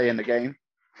do stay in the game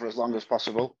for as long as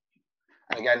possible.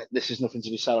 And again, this is nothing to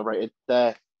be celebrated.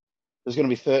 There's going to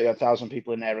be 30,000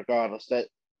 people in there regardless. They're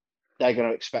going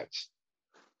to expect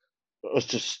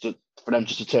us for them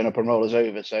just to turn up and roll us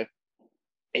over. So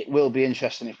it will be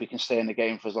interesting if we can stay in the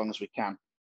game for as long as we can.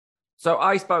 So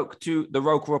I spoke to the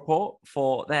Roker Report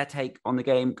for their take on the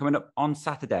game coming up on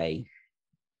Saturday.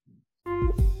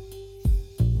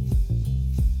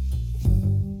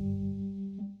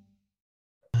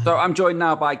 So I'm joined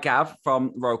now by Gav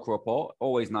from Roker Report.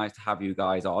 Always nice to have you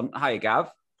guys on. Hiya,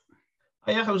 Gav.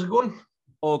 Hiya, how's it going?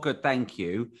 All good, thank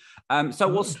you. So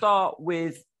we'll start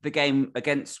with the game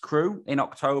against Crewe in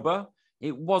October.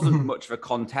 It wasn't much of a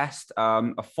contest,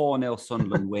 a 4-0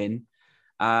 Sunderland win.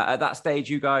 At that stage,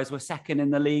 you guys were second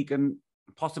in the league and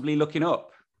possibly looking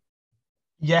up.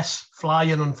 Yes,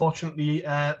 flying. Unfortunately,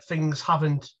 things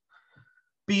haven't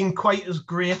been quite as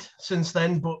great since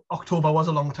then, but October was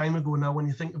a long time ago now when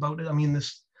you think about it. I mean,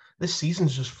 this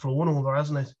season's just flown over,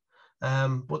 hasn't it?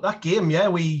 But that game, yeah,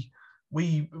 we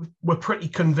were pretty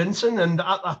convincing, and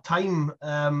at that time,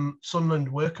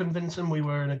 Sunderland were convincing. We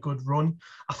were in a good run.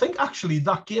 I think actually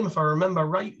that game, if I remember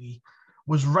rightly,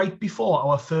 was right before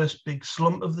our first big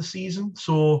slump of the season.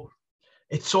 So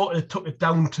it sort of took a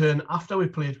downturn after we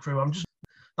played Crewe.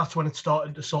 That's when it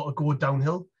started to sort of go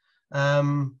downhill.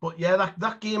 But yeah,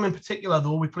 that game in particular,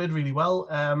 though, we played really well.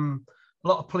 A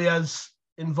lot of players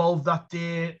involved that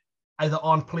day either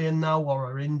aren't playing now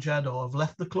or are injured or have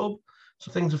left the club.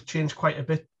 So things have changed quite a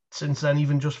bit since then,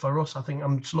 even just for us. I think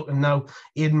I'm just looking now.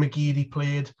 Aidan McGeady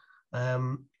played.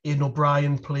 Aidan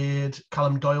O'Brien played.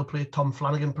 Callum Doyle played. Tom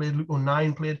Flanagan played. Luke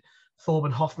O'Nien played.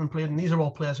 Thorben Hoffman played. And these are all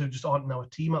players who just aren't in our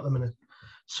team at the minute.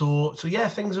 So yeah,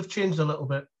 things have changed a little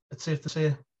bit. It's safe to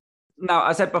say. Now,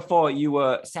 I said before, you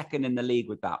were second in the league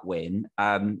with that win.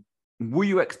 Were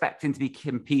you expecting to be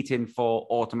competing for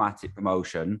automatic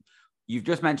promotion? You've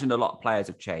just mentioned a lot of players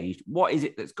have changed. What is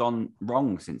it that's gone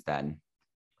wrong since then?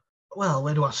 Well,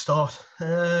 where do I start?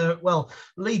 Well,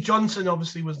 Lee Johnson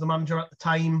obviously was the manager at the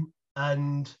time,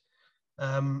 and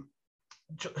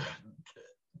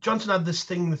Johnson had this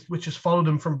thing which has followed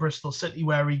him from Bristol City,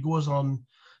 where he goes on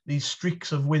these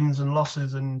streaks of wins and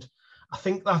losses, and I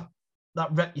think that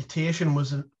reputation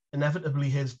was inevitably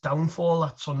his downfall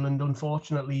at Sunderland,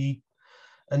 unfortunately,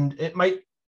 and it might,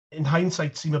 in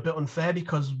hindsight, seem a bit unfair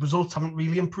because results haven't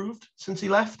really improved since he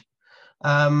left.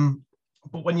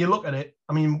 But when you look at it,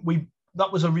 I mean,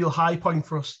 that was a real high point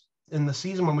for us in the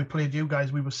season when we played you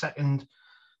guys. We were second.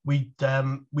 We'd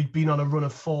been on a run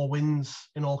of 4 wins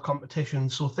in all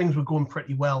competitions, so things were going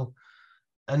pretty well.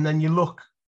 And then you look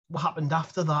what happened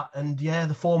after that, and yeah,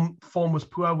 the form was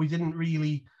poor. We didn't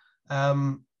really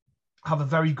have a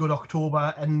very good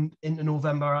October and into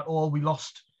November at all. We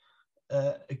lost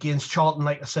against Charlton,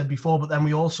 like I said before, but then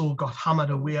we also got hammered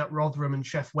away at Rotherham and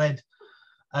Sheff Wed,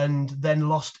 and then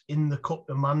lost in the cup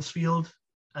to Mansfield.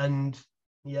 And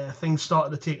yeah, things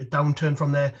started to take a downturn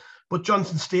from there. But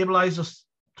Johnson stabilised us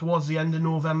towards the end of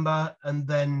November, and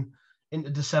then into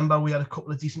December we had a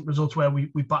couple of decent results where we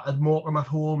battered Morecambe at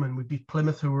home and we beat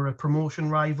Plymouth, who were a promotion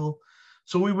rival.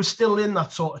 So we were still in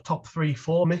that sort of top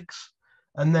 3-4 mix.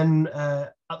 And then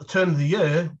at the turn of the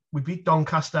year, we beat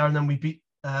Doncaster, and then we beat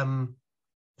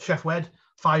Sheff Wed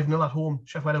 5-0 at home.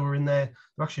 Sheff Wed were in there.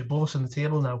 They're actually above us in the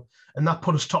table now. And that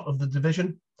put us top of the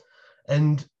division.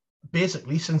 And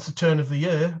basically, since the turn of the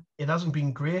year, it hasn't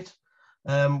been great.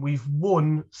 We've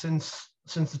won since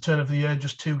the turn of the year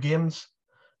just 2 games.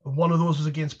 One of those was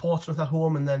against Portsmouth at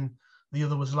home, and then the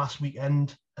other was last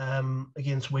weekend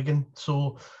against Wigan.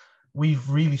 So we've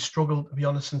really struggled, to be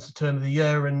honest, since the turn of the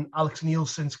year. And Alex Neil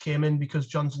since came in because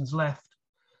Johnson's left,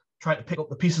 tried to pick up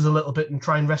the pieces a little bit and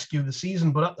try and rescue the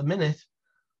season. But at the minute,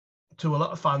 to a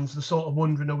lot of fans, they're sort of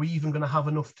wondering, are we even going to have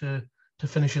enough to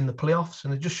finish in the playoffs?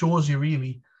 And it just shows you,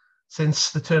 really,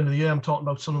 since the turn of the year, I'm talking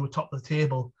about Sunderland were top of the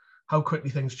table, how quickly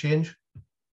things change.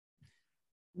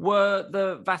 Were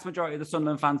the vast majority of the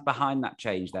Sunderland fans behind that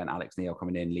change then? Alex Neil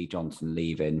coming in, Lee Johnson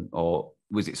leaving, or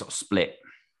was it sort of split?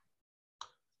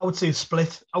 I would say a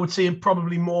split. I would say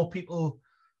probably more people.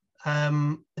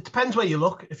 It depends where you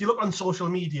look. If you look on social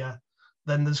media,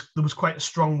 then there was quite a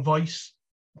strong voice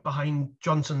behind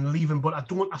Johnson leaving, but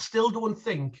I still don't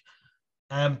think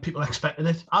people expected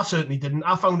it. I certainly didn't.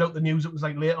 I found out the news, it was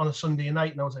like late on a Sunday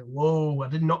night, and I was like, whoa, I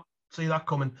did not see that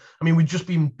coming. I mean, we'd just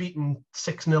been beaten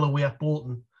 6-0 away at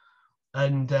Bolton,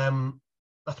 and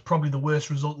that's probably the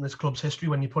worst result in this club's history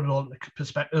when you put it all into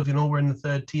perspective. You know, we're in the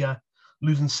 3rd tier,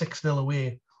 losing 6-0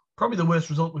 away. Probably the worst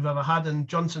result we've ever had, and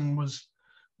Johnson was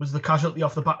the casualty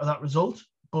off the back of that result.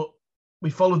 But we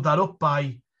followed that up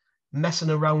by messing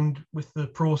around with the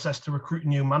process to recruit a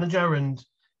new manager, and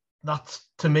that's,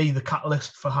 to me, the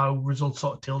catalyst for how results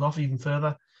sort of tailed off even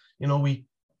further. You know, we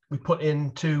put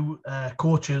in 2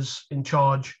 coaches in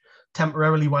charge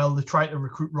temporarily while they tried to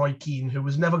recruit Roy Keane, who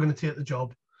was never going to take the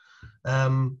job.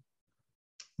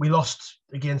 We lost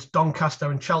against Doncaster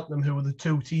and Cheltenham, who were the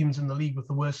two teams in the league with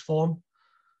the worst form,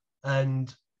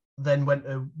 and then went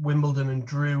to Wimbledon and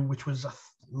drew, which was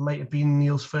might have been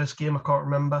Neil's first game. I can't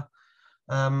remember,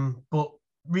 but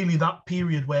really that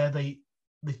period where they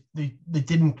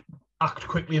didn't act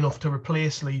quickly enough to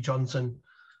replace Lee Johnson,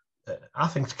 I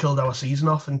think it's killed our season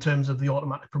off in terms of the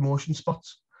automatic promotion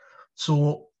spots.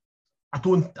 So I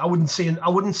wouldn't say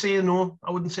no.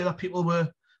 I wouldn't say that people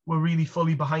were really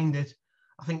fully behind it.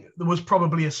 I think there was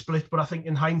probably a split, but I think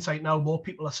in hindsight now, more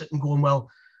people are sitting going, well,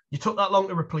 you took that long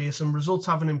to replace him, results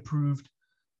haven't improved.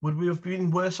 Would we have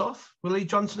been worse off with Lee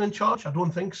Johnson in charge? I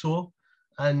don't think so.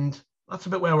 And that's a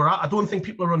bit where we're at. I don't think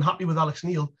people are unhappy with Alex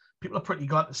Neil. People are pretty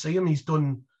glad to see him. He's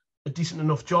done a decent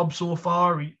enough job so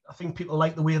far. I think people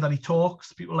like the way that he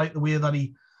talks. People like the way that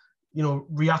he,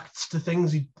 reacts to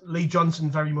things. Lee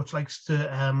Johnson very much likes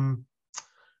to,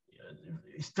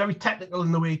 he's very technical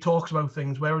in the way he talks about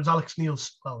things, whereas Alex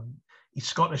Neil's, well, he's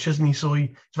Scottish, isn't he? So he's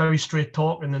very straight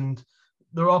talking, and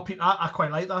there are people, I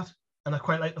quite like that. And I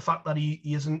quite like the fact that he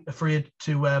isn't afraid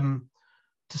to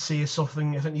say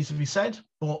something if it needs to be said.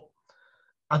 But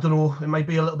I don't know, it might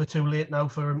be a little bit too late now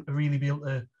for him to really be able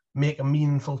to make a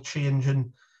meaningful change.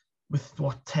 And with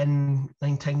 10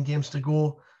 games to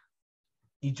go,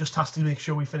 he just has to make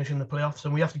sure we finish in the playoffs.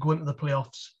 And we have to go into the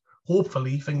playoffs,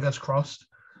 hopefully, fingers crossed,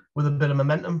 with a bit of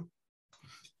momentum.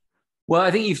 Well, I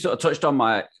think you've sort of touched on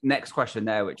my next question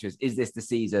there, which is this the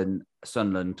season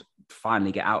Sunderland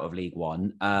finally get out of League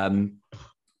One?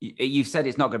 You've said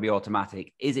it's not going to be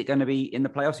automatic. Is it going to be in the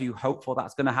playoffs? Are you hopeful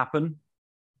that's going to happen?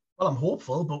 Well, I'm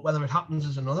hopeful, but whether it happens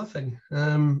is another thing.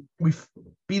 We've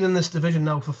been in this division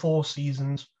now for 4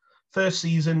 seasons. First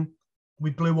season,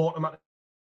 we blew automatic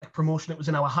promotion. It was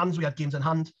in our hands. We had games in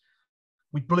hand.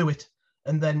 We blew it,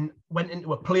 and then went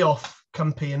into a playoff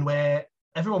campaign where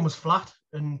everyone was flat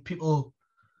and people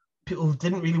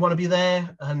didn't really want to be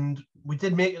there. And we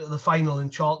did make it to the final,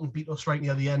 and Charlton beat us right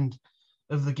near the end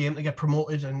of the game to get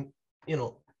promoted. And,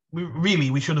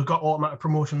 we should have got automatic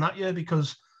promotion that year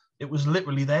because it was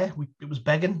literally there. It was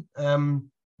begging.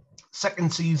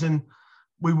 Second season,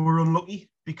 we were unlucky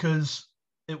because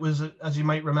it was, as you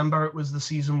might remember, it was the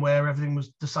season where everything was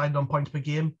decided on points per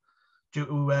game due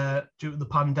to the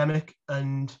pandemic,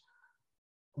 and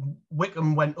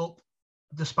Wycombe went up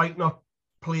despite not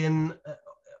playing,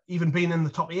 even being in the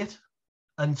top 8,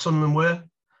 and Sunderland were.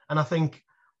 And I think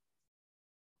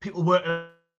people worked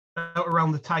out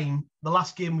around the time. The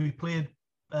last game we played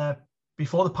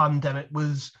before the pandemic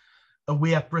was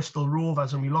away at Bristol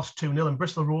Rovers, and we lost 2-0. And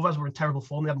Bristol Rovers were in terrible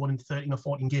form. They hadn't won in 13 or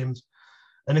 14 games.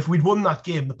 And if we'd won that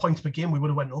game, the points per game, we would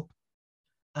have went up.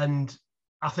 And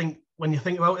I think when you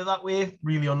think about it that way,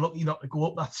 really unlucky not to go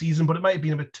up that season, but it might have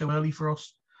been a bit too early for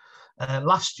us.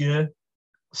 Last year,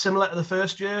 similar to the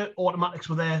first year, automatics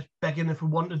were there begging if we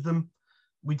wanted them.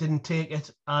 We didn't take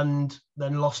it, and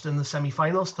then lost in the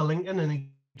semi-finals to Lincoln. And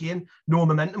again, no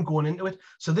momentum going into it.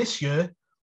 So this year,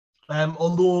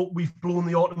 although we've blown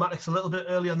the automatics a little bit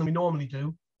earlier than we normally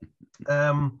do,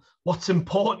 what's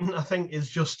important, I think, is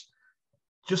just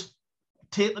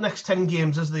take the next 10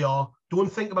 games as they are.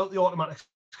 Don't think about the automatics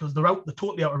because they're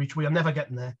totally out of reach. We are never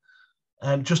getting there.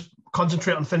 Just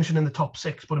concentrate on finishing in the top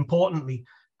 6, but importantly,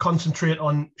 concentrate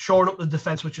on shoring up the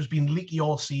defence, which has been leaky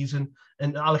all season.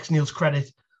 And Alex Neil's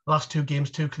credit, the last 2 games,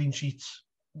 2 clean sheets.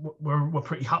 We're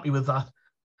pretty happy with that.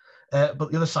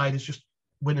 But the other side is just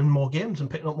winning more games and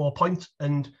picking up more points.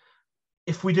 And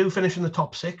if we do finish in the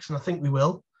top 6, and I think we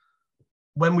will,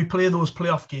 when we play those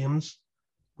playoff games,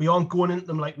 we aren't going into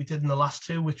them like we did in the last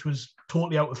 2, which was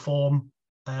totally out of form,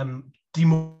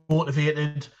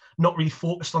 demotivated, not really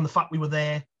focused on the fact we were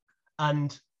there.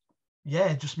 And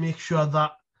yeah, just make sure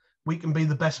that we can be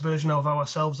the best version of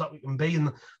ourselves that we can be.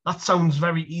 And that sounds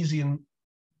very easy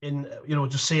in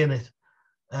just saying it.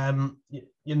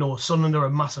 Sunderland are a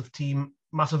massive team,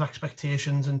 massive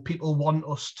expectations, and people want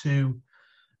us to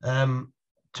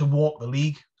walk the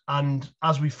league. And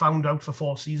as we found out for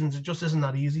 4 seasons, it just isn't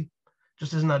that easy.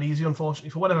 Just isn't that easy,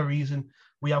 unfortunately. For whatever reason,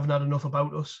 we haven't had enough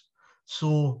about us.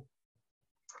 So,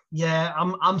 yeah,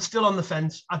 I'm still on the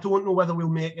fence. I don't know whether we'll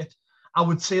make it. I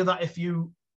would say that if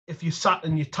you sat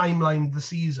and you timelined the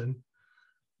season,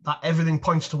 that everything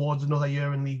points towards another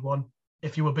year in League One,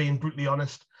 if you were being brutally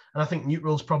honest. And I think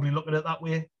neutrals probably look at it that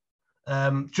way.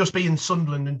 Just being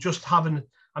Sunderland and just having...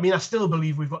 I still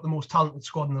believe we've got the most talented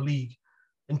squad in the league.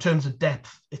 In terms of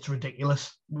depth, it's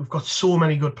ridiculous. We've got so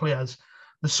many good players.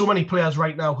 There's so many players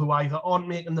right now who either aren't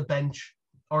making the bench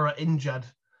or are injured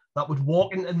that would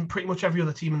walk in pretty much every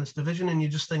other team in this division, and you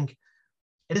just think,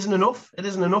 it isn't enough. It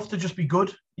isn't enough to just be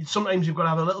good. Sometimes you've got to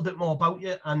have a little bit more about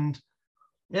you, and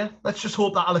yeah, let's just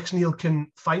hope that Alex Neil can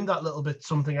find that little bit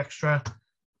something extra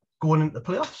going into the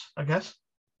playoffs, I guess.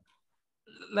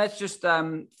 Let's just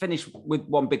finish with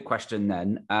one big question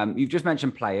then. You've just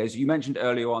mentioned players. You mentioned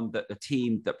earlier on that the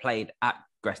team that played at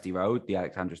Gresty Road, the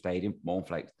Alexandra Stadium,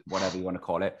 Mornflakes, whatever you want to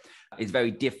call it, is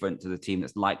very different to the team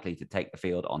that's likely to take the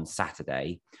field on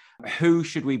Saturday. Who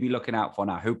should we be looking out for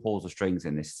now? Who pulls the strings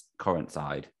in this current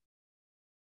side?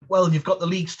 Well, you've got the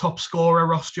league's top scorer,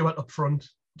 Ross Stewart, up front.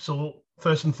 So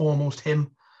first and foremost,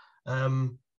 him.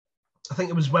 I think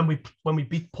it was when we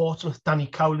beat Portsmouth, Danny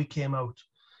Cowley came out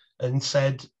and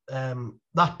said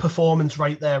that performance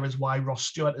right there is why Ross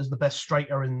Stewart is the best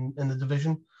striker in the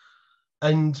division.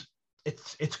 And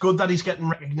it's good that he's getting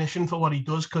recognition for what he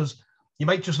does, because you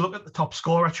might just look at the top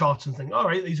scorer charts and think, all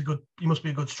right, he must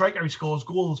be a good striker, he scores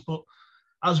goals. But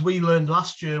as we learned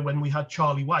last year when we had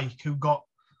Charlie Wyke, who got,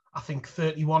 I think,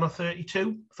 31 or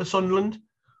 32 for Sunderland,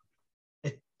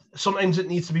 sometimes it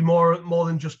needs to be more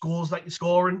than just goals that you're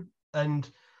scoring. And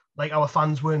like our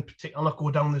fans weren't I'll not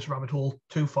go down this rabbit hole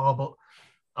too far, but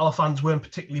our fans weren't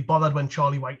particularly bothered when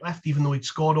Charlie Wyke left, even though he'd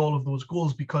scored all of those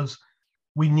goals, because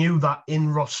we knew that in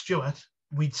Ross Stewart,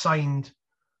 we'd signed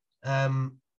a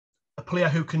player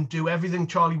who can do everything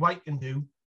Charlie Wyke can do,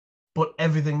 but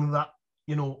everything that,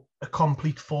 a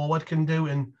complete forward can do.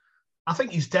 And I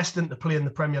think he's destined to play in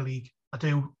the Premier League. I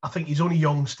do. I think he's only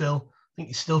young still. I think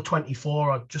he's still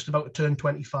 24 or just about to turn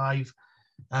 25.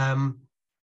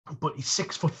 But he's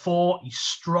 6'4", he's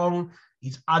strong,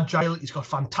 he's agile, he's got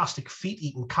fantastic feet,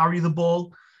 he can carry the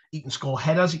ball, he can score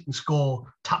headers, he can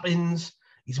score tap-ins,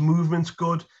 his movement's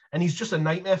good, and he's just a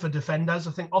nightmare for defenders.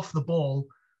 I think off the ball,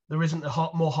 there isn't a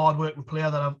more hard-working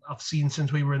player that I've seen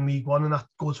since we were in League One, and that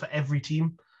goes for every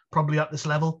team, probably at this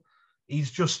level.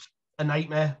 He's just a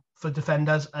nightmare for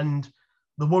defenders, and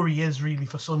the worry is really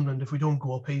for Sunderland, if we don't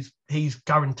go up, he's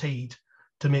guaranteed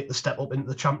to make the step up into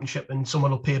the Championship, and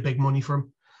someone will pay big money for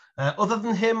him. Other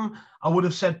than him, I would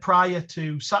have said prior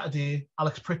to Saturday,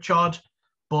 Alex Pritchard,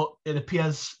 but it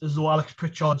appears as though Alex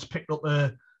Pritchard's picked up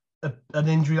an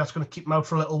injury that's going to keep him out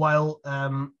for a little while,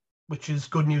 which is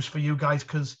good news for you guys,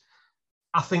 because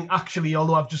I think actually,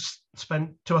 although I've just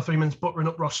spent 2 or 3 minutes buttering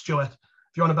up Ross Stewart,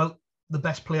 if you're on about the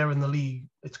best player in the league,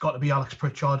 it's got to be Alex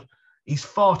Pritchard. He's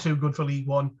far too good for League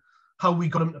One. How we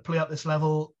got him to play at this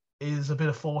level is a bit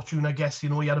of fortune, I guess. He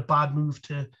had a bad move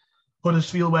to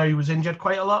Huddersfield where he was injured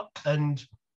quite a lot, and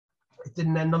it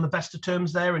didn't end on the best of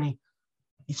terms there. And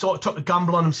he sort of took a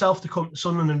gamble on himself to come to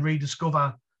Sunderland and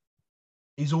rediscover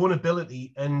his own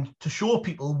ability, and to show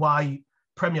people why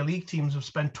Premier League teams have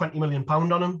spent £20 million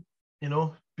on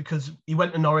him, because he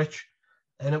went to Norwich,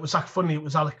 and it was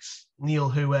Alex Neil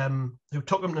who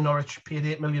took him to Norwich, paid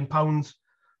 £8 million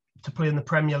to play in the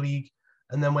Premier League.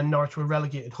 And then when Norwich were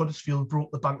relegated, Huddersfield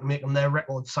broke the bank to make him their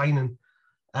record signing.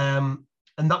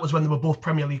 And that was when they were both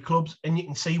Premier League clubs. And you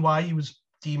can see why he was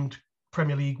deemed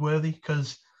Premier League worthy,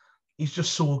 because he's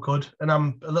just so good. And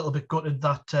I'm a little bit gutted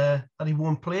that he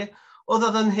won't play.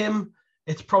 Other than him,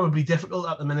 it's probably difficult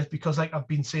at the minute, because like I've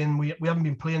been saying, we haven't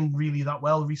been playing really that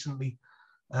well recently.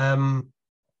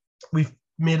 We've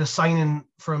made a signing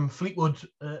from Fleetwood,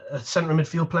 a centre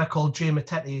midfield player called Jay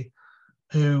Matete,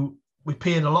 who we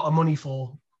paid a lot of money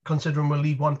for, considering we're a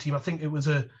League One team. I think it was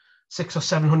a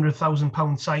 £600,000 or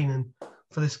 £700,000 signing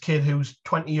for this kid who's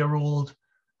 20-year-old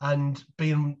and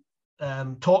being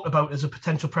talked about as a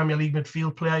potential Premier League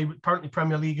midfield player. Apparently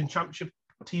Premier League and Championship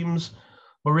teams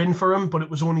were in for him, but it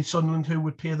was only Sunderland who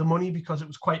would pay the money, because it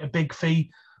was quite a big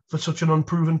fee for such an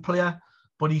unproven player.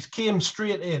 But he came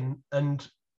straight in and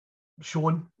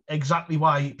shown exactly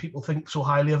why people think so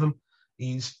highly of him.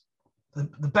 He's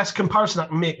the best comparison I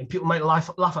can make, and people might laugh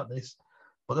at this,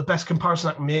 but the best comparison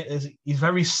I can make is he's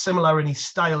very similar in his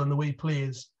style and the way he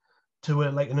plays to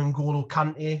like an N'Golo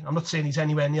Kante. I'm not saying he's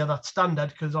anywhere near that standard,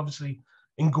 because obviously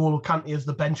N'Golo Kante is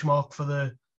the benchmark for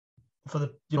the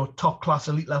top class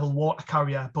elite level water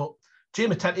carrier. But Jay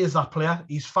Matete is that player.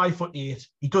 He's 5'8".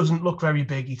 He doesn't look very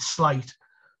big. He's slight.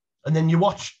 And then you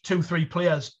watch 2-3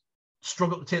 players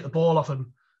struggle to take the ball off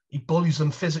him. He bullies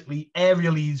them physically.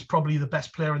 Aerially, he's probably the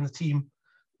best player in the team.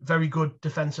 Very good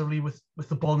defensively with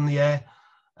the ball in the air,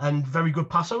 and very good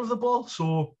passer of the ball.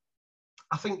 So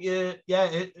I think,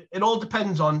 it all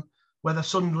depends on whether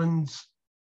Sunderland's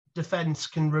defence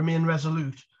can remain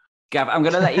resolute. Gav, I'm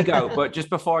going to let you go, but just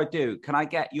before I do, can I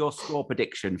get your score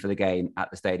prediction for the game at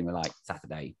the Stadium of Light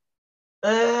Saturday?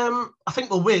 I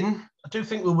think we'll win. I do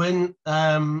think we'll win.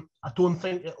 I don't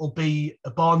think it'll be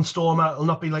a barnstormer. It'll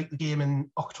not be like the game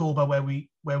in October where we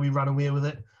ran away with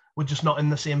it. We're just not in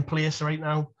the same place right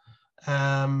now.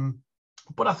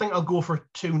 But I think I'll go for a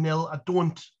 2-0. I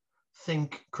don't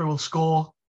think Crewe will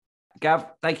score. Gav,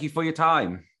 thank you for your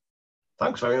time.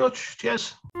 Thanks very much.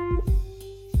 Cheers.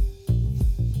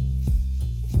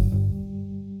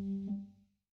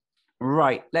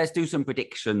 Right, let's do some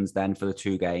predictions then for the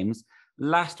two games.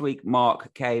 Last week,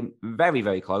 Mark came very,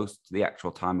 very close to the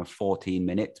actual time of 14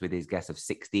 minutes with his guess of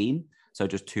 16, so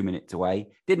just 2 minutes away.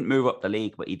 Didn't move up the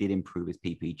league, but he did improve his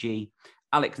PPG.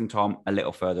 Alex and Tom a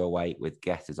little further away with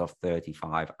guesses of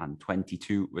 35 and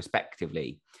 22,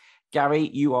 respectively. Gary,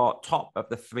 you are top of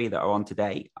the three that are on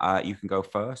today. You can go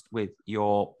first with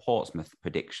your Portsmouth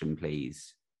prediction,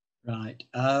 please. Right.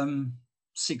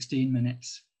 16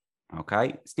 minutes.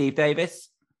 Okay. Steve Davis.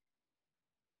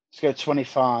 Let's go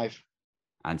 25.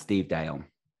 And Steve Dale.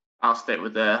 I'll stick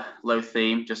with the low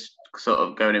theme, just sort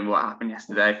of going in what happened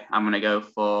yesterday. I'm going to go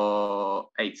for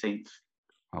 18th.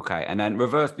 Okay. And then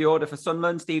reverse the order for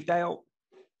Sunderland, Steve Dale.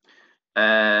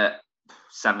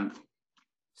 7th.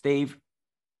 Steve.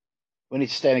 We need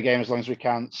to stay in the game as long as we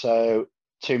can. So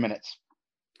 2 minutes.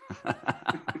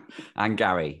 And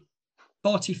Gary.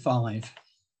 45.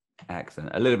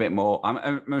 Excellent. A little bit more.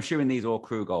 I'm assuming these are all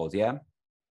crew goals, yeah?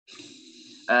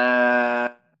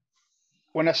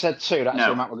 When I said 2, that's No.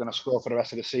 the amount we're going to score for the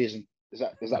rest of the season. Is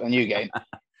that the new game?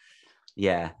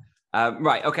 Yeah.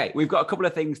 Right. Okay. We've got a couple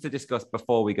of things to discuss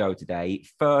before we go today.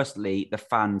 Firstly, the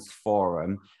fans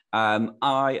forum.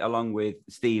 I, along with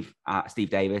Steve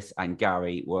Davis and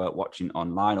Gary, were watching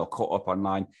online or caught up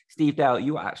online. Steve Dale,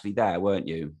 you were actually there, weren't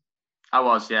you? I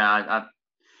was, yeah.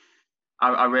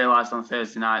 I realised on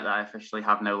Thursday night that I officially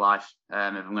have no life if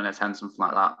I'm going to attend something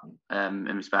like that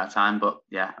in my spare time. But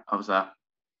yeah, I was there.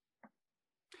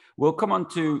 We'll come on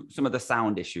to some of the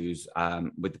sound issues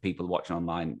with the people watching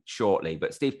online shortly.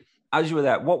 But Steve, as you were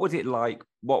there, what was it like?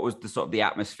 What was the sort of the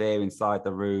atmosphere inside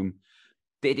the room?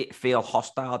 Did it feel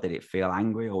hostile? Did it feel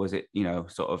angry? Or was it,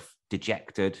 sort of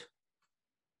dejected?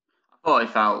 I thought it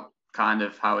felt kind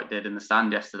of how it did in the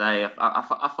stand yesterday.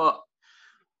 I thought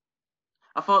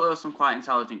there were some quite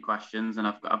intelligent questions, and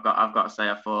I've got to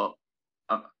say I thought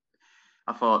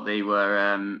they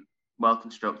were well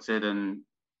constructed, and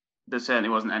there certainly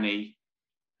wasn't any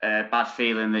bad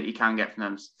feeling that you can get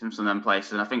from some of them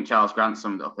places. And I think Charles Grant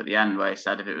summed it up at the end where he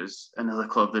said if it was another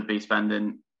club, they'd be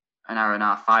spending an hour and a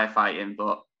half firefighting.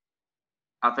 But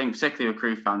I think particularly with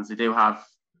crew fans, they do have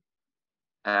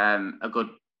I'd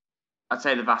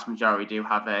say the vast majority do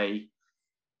have a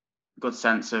good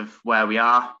sense of where we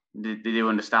are. They do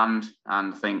understand,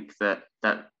 and I think that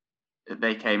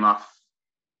they came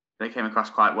across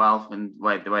quite well in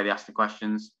the way they asked the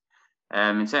questions.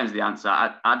 In terms of the answer,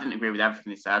 I didn't agree with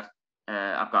everything they said.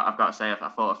 I've got to say I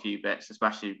thought a few bits,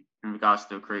 especially in regards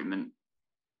to recruitment,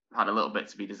 had a little bit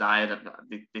to be desired.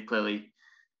 They clearly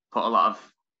put a lot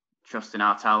of trust in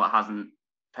Artell that hasn't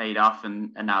paid off,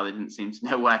 and now they didn't seem to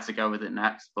know where to go with it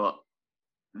next. But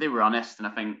they were honest, and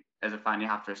I think as a fan you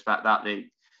have to respect that.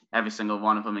 Every single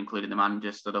one of them, including the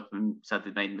manager, stood up and said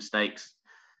they'd made mistakes.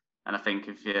 And I think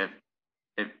if you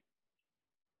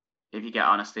get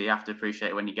honesty, you have to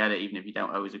appreciate it when you get it, even if you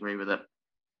don't always agree with it.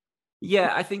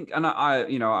 Yeah, I think, and I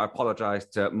apologise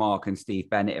to Mark and Steve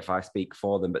Bennett if I speak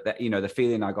for them, but the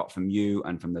feeling I got from you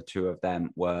and from the two of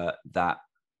them were that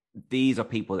these are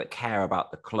people that care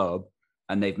about the club,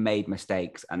 and they've made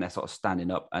mistakes, and they're sort of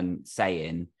standing up and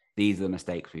saying, these are the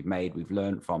mistakes we've made, we've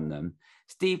learned from them.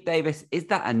 Steve Davis, is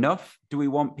that enough? Do we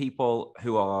want people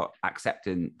who are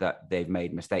accepting that they've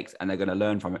made mistakes and they're going to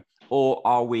learn from it? Or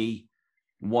are we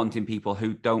wanting people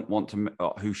who don't want to,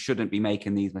 or who shouldn't be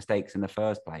making these mistakes in the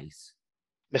first place?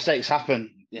 Mistakes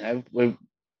happen. We're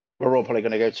all probably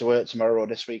going to go to work tomorrow or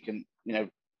this week and,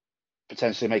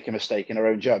 potentially make a mistake in our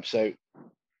own job. So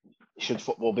should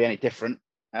football be any different?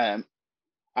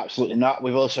 Absolutely not.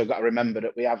 We've also got to remember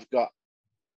that we have got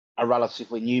a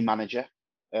relatively new manager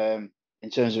in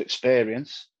terms of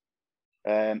experience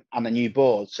and a new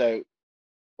board. So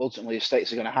ultimately,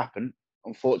 mistakes are going to happen.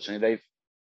 Unfortunately,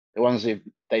 the ones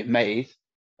they've made,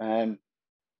 of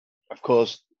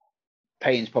course,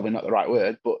 pain's probably not the right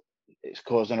word, but it's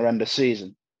caused an horrendous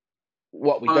season.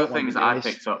 One of the things that I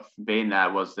picked up from being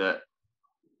there was that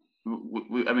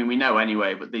we know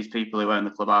anyway, but these people who own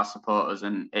the club are supporters,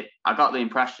 and I got the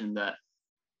impression that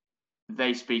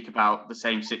they speak about the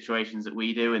same situations that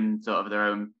we do in sort of their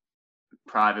own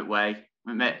private way,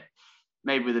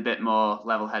 maybe with a bit more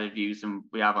level-headed views than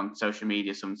we have on social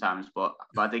media sometimes. But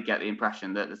I did get the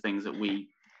impression that the things that we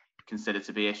consider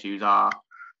to be issues are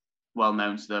well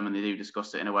known to them, and they do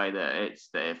discuss it in a way that it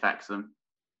affects them.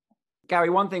 Gary,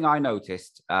 one thing I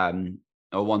noticed, or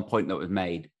one point that was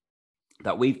made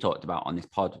that we've talked about on this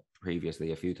pod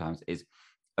previously a few times, is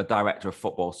a director of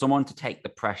football, someone to take the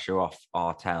pressure off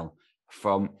Artell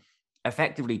from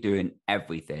effectively doing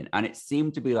everything. And it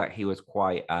seemed to be like he was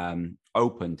quite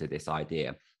open to this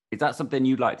idea. Is that something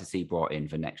you'd like to see brought in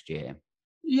for next year?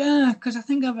 Yeah, because I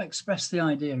think I've expressed the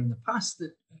idea in the past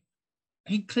that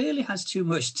he clearly has too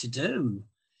much to do.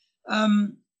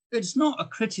 It's not a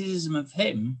criticism of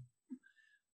him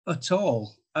at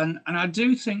all. And I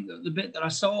do think that the bit that I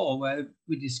saw where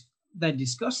they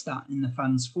discussed that in the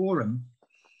fans forum,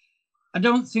 I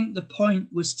don't think the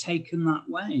point was taken that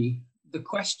way. The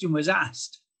question was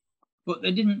asked, but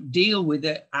they didn't deal with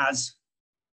it as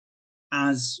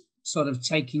sort of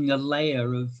taking a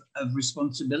layer of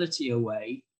responsibility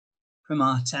away from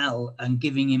Artell and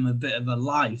giving him a bit of a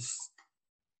life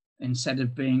instead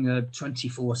of being a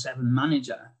 24/7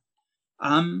 manager.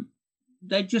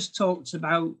 They just talked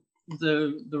about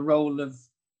the role of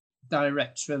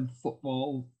director of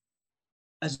football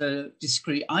as a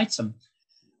discrete item.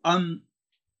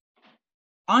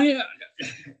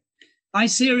 I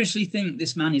seriously think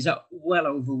this man is well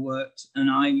overworked,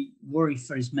 and I worry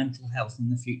for his mental health in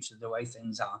the future, the way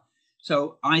things are.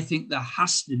 So I think there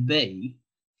has to be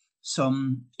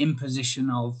some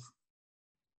imposition of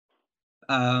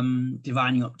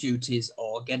dividing up duties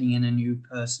or getting in a new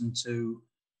person to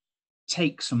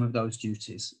take some of those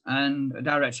duties. And a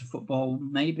director of football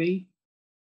maybe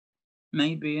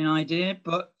an idea,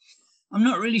 but I'm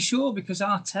not really sure because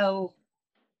Artell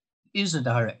is a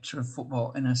director of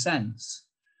football in a sense,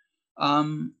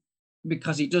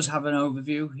 because he does have an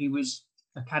overview. He was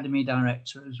academy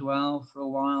director as well for a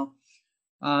while.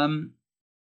 I'm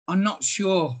not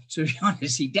sure, to be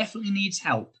honest. He definitely needs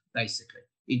help, basically.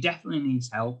 He definitely needs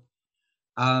help.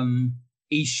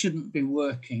 He shouldn't be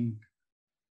working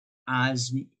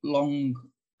as long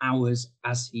hours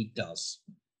as he does.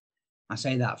 I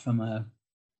say that from a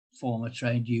former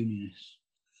trade unionist.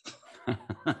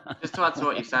 Just to add to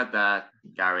what you said there,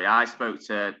 Gary, I spoke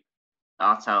to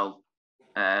Artell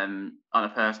on a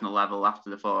personal level after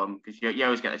the forum, because you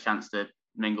always get the chance to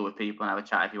mingle with people and have a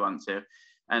chat if you want to.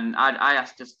 And I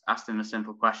asked him a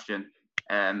simple question.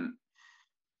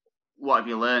 What have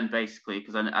you learned, basically?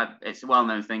 Because it's a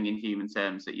well-known thing in human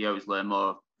terms that you always learn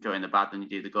more during the bad than you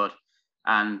do the good.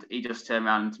 And he just turned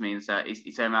around to me and said,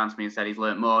 he's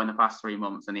learned more in the past 3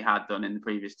 months than he had done in the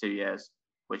previous 2 years,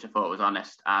 which I thought was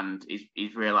honest. And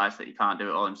he's realised that he can't do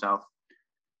it all himself.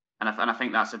 And I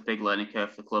think that's a big learning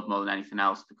curve for the club more than anything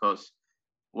else, because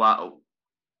while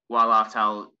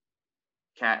Artell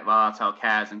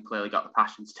cares and clearly got the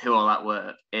passion to do all that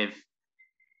work, if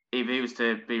he was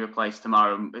to be replaced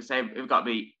tomorrow, say we've got to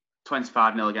be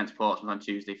 25-0 against Portsmouth on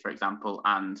Tuesday, for example,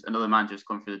 and another manager's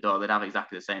come through the door, they'd have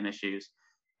exactly the same issues.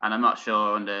 And I'm not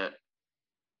sure under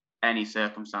any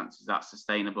circumstances that's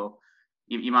sustainable.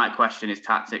 You might question his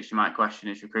tactics, you might question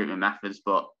his recruitment methods,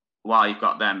 but while you've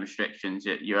got them restrictions,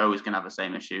 you're always going to have the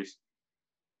same issues.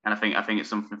 And I think it's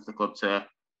something for the club to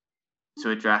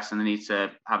address, and they need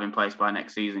to have in place by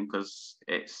next season, because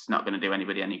it's not going to do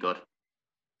anybody any good.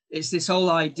 It's this whole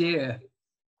idea,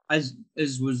 as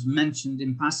was mentioned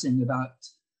in passing, about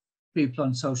people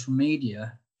on social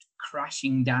media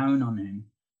crashing down on him.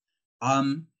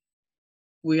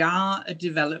 We are a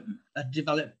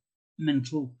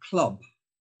developmental club,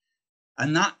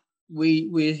 and that we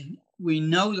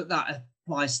know that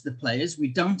applies to the players. We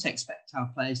don't expect our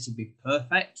players to be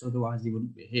perfect, otherwise they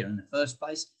wouldn't be here in the first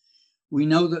place. We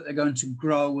know that they're going to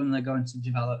grow and they're going to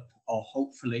develop, or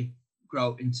hopefully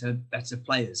grow into better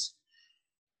players.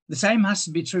 The same has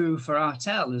to be true for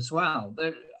Artell as well.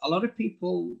 A lot of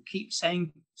people keep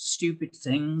saying stupid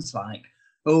things like,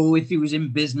 oh, if he was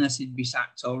in business, he'd be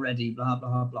sacked already, blah,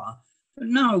 blah, blah. But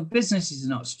no, business is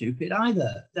not stupid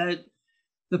either.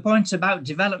 The point about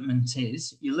development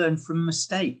is you learn from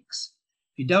mistakes.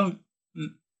 If you don't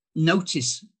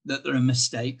notice that there are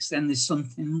mistakes, then there's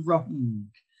something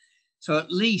wrong. So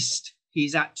at least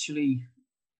he actually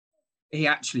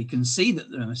can see that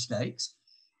there are mistakes.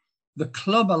 The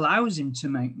club allows him to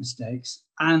make mistakes,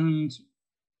 and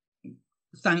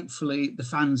thankfully the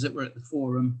fans that were at the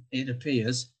forum, it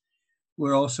appears,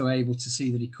 were also able to see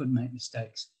that he could make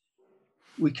mistakes.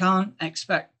 We can't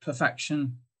expect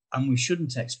perfection, and we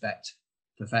shouldn't expect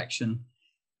perfection.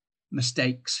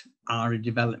 Mistakes are a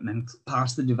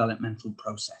part of the developmental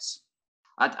process.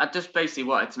 I just basically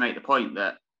wanted to make the point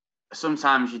that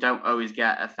sometimes you don't always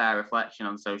get a fair reflection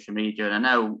on social media, and I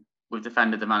know we've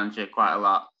defended the manager quite a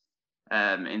lot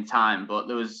in time, but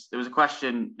there was a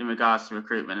question in regards to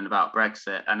recruitment and about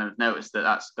Brexit, and I've noticed that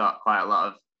that's got quite a lot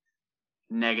of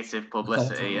negative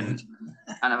publicity, and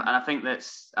I think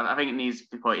it needs to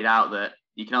be pointed out that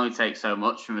you can only take so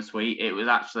much from a tweet. It was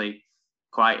actually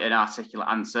quite an articulate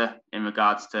answer in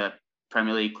regards to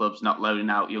Premier League clubs not loading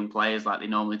out young players like they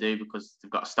normally do because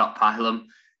they've got to stockpile them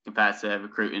compared to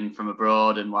recruiting from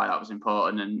abroad, and why that was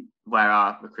important and where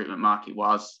our recruitment market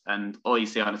was. And all you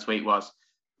see on a tweet was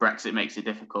Brexit makes it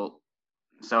difficult.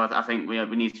 So I think we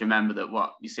need to remember that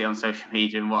what you see on social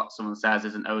media and what someone says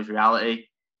isn't always reality.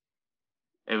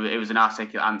 It was an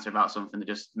articulate answer about something that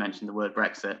just mentioned the word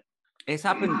Brexit. It's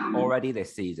happened already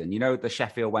this season. You know, the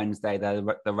Sheffield Wednesday,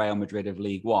 the Real Madrid of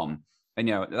League One. And,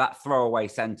 you know, that throwaway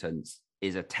sentence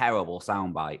is a terrible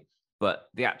soundbite, but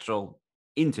the actual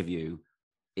interview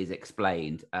is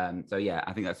explained. So, yeah,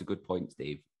 I think that's a good point,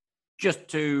 Steve. Just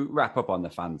to wrap up on the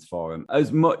fans forum,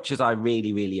 as much as I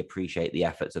really, really appreciate the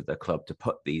efforts of the club to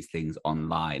put these things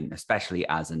online, especially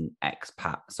as an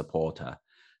expat supporter,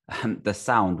 the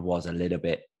sound was a little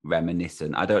bit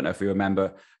reminiscent. I don't know if you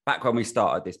remember back when we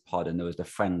started this pod and there was the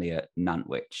friendly at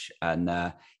Nantwich, and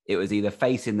it was either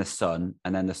facing the sun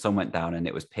and then the sun went down and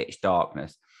it was pitch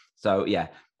darkness. So, yeah,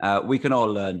 we can all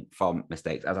learn from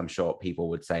mistakes, as I'm sure people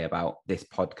would say about this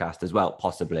podcast as well,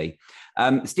 possibly.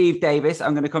 Steve Davis,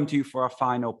 I'm going to come to you for our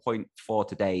final point for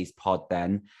today's pod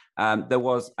then. There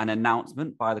was an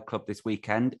announcement by the club this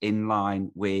weekend in line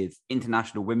with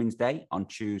International Women's Day on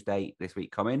Tuesday this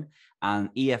week coming, and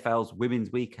EFL's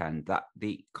Women's Weekend, that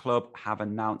the club have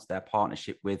announced their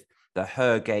partnership with the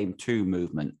Her Game 2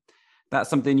 movement. That's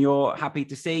something you're happy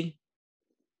to see?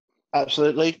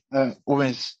 Absolutely.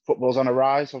 Women's football's on a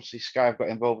rise. Obviously, Sky have got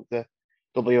involved with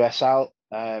the WSL.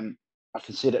 I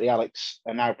can see that the Alex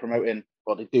are now promoting,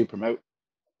 or they do promote,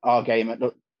 our game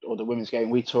or the women's game.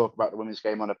 We talk about the women's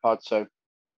game on a pod, so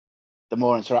the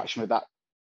more interaction with that,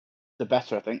 the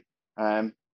better, I think.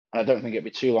 And I don't think it'll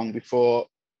be too long before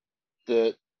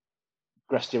the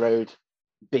Gresty Road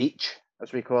Beach,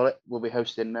 as we call it, will be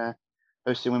hosting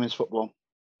women's football.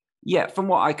 Yeah, from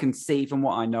what I can see, from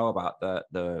what I know about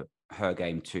the Her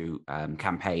Game 2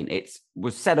 campaign, it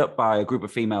was set up by a group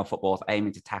of female footballers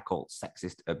aiming to tackle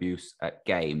sexist abuse at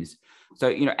games. So,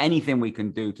 you know, anything we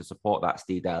can do to support that,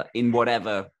 Steve Dale, in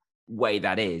whatever way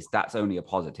that is, that's only a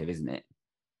positive, isn't it?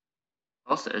 Of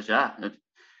course it is, yeah.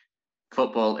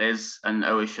 Football is and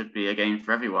always should be a game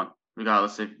for everyone,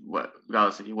 regardless of your work,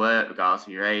 regardless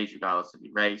of your age, regardless of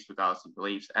your race, regardless of your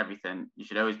beliefs, everything. You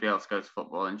should always be able to go to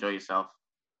football, enjoy yourself.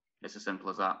 It's as simple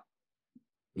as that.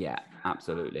 Yeah,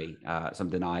 absolutely.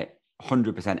 Something I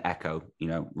 100% echo. You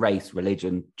know, race,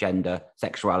 religion, gender,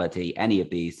 sexuality, any of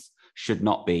these should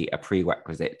not be a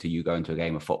prerequisite to you going to a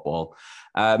game of football.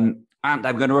 And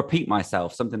I'm going to repeat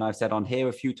myself, something I've said on here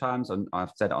a few times, and I've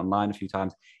said it online a few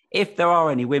times. If there are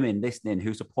any women listening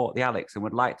who support the Alex and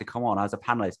would like to come on as a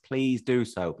panelist, please do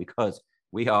so, because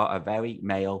we are a very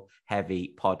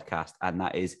male-heavy podcast, and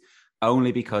that is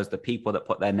only because the people that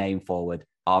put their name forward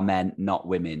are men, not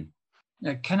women.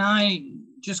 Can I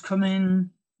just come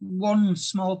in one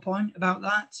small point about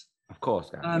that? Of course.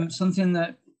 Yeah. Something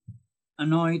that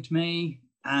annoyed me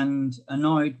and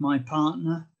annoyed my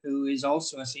partner, who is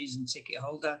also a season ticket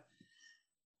holder,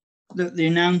 that the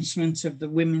announcement of the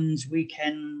women's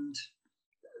weekend,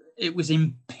 it was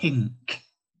in pink.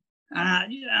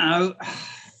 You know,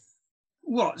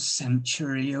 what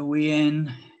century are we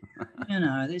in? You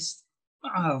know, it's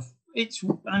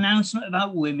an announcement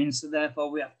about women, so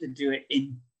therefore we have to do it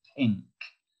in pink.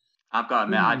 I've got to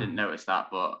admit, I didn't notice that,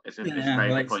 but it's a very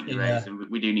good point you raised, and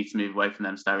we do need to move away from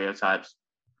them stereotypes.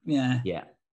 Yeah.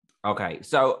 Okay,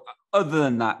 so other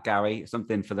than that, Gary,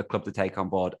 something for the club to take on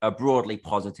board, a broadly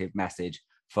positive message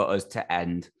for us to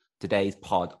end today's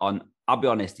pod on. I'll be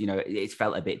honest, you know, it's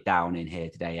felt a bit down in here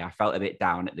today. I felt a bit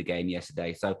down at the game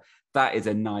yesterday. So that is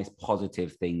a nice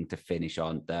positive thing to finish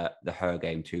on, the Her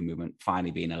Game 2 movement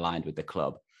finally being aligned with the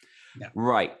club. Yeah.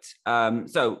 Right.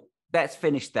 So let's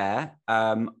finish there.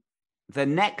 The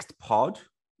next pod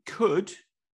could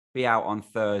be out on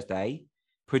Thursday.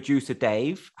 Producer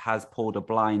Dave has pulled a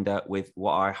blinder with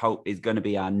what I hope is going to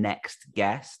be our next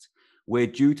guest. We're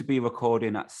due to be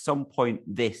recording at some point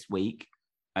this week.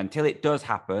 Until it does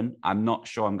happen, I'm not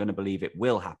sure I'm going to believe it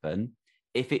will happen.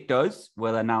 If it does,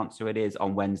 we'll announce who it is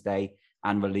on Wednesday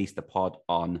and release the pod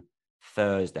on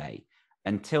Thursday.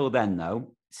 Until then,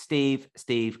 though, Steve,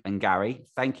 and Gary,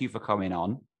 thank you for coming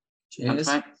on. Cheers.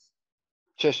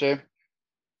 Cheers, Steve.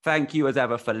 Thank you as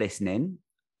ever for listening.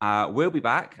 We'll be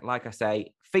back, like I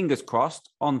say, fingers crossed,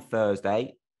 on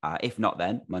Thursday. If not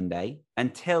then, Monday.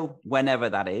 Until whenever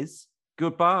that is,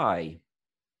 goodbye.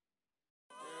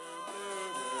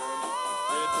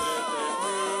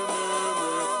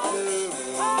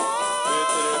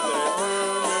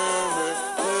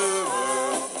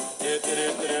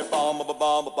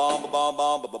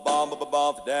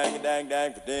 Dang dang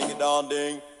dang ding dong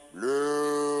ding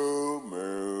blue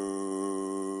moon.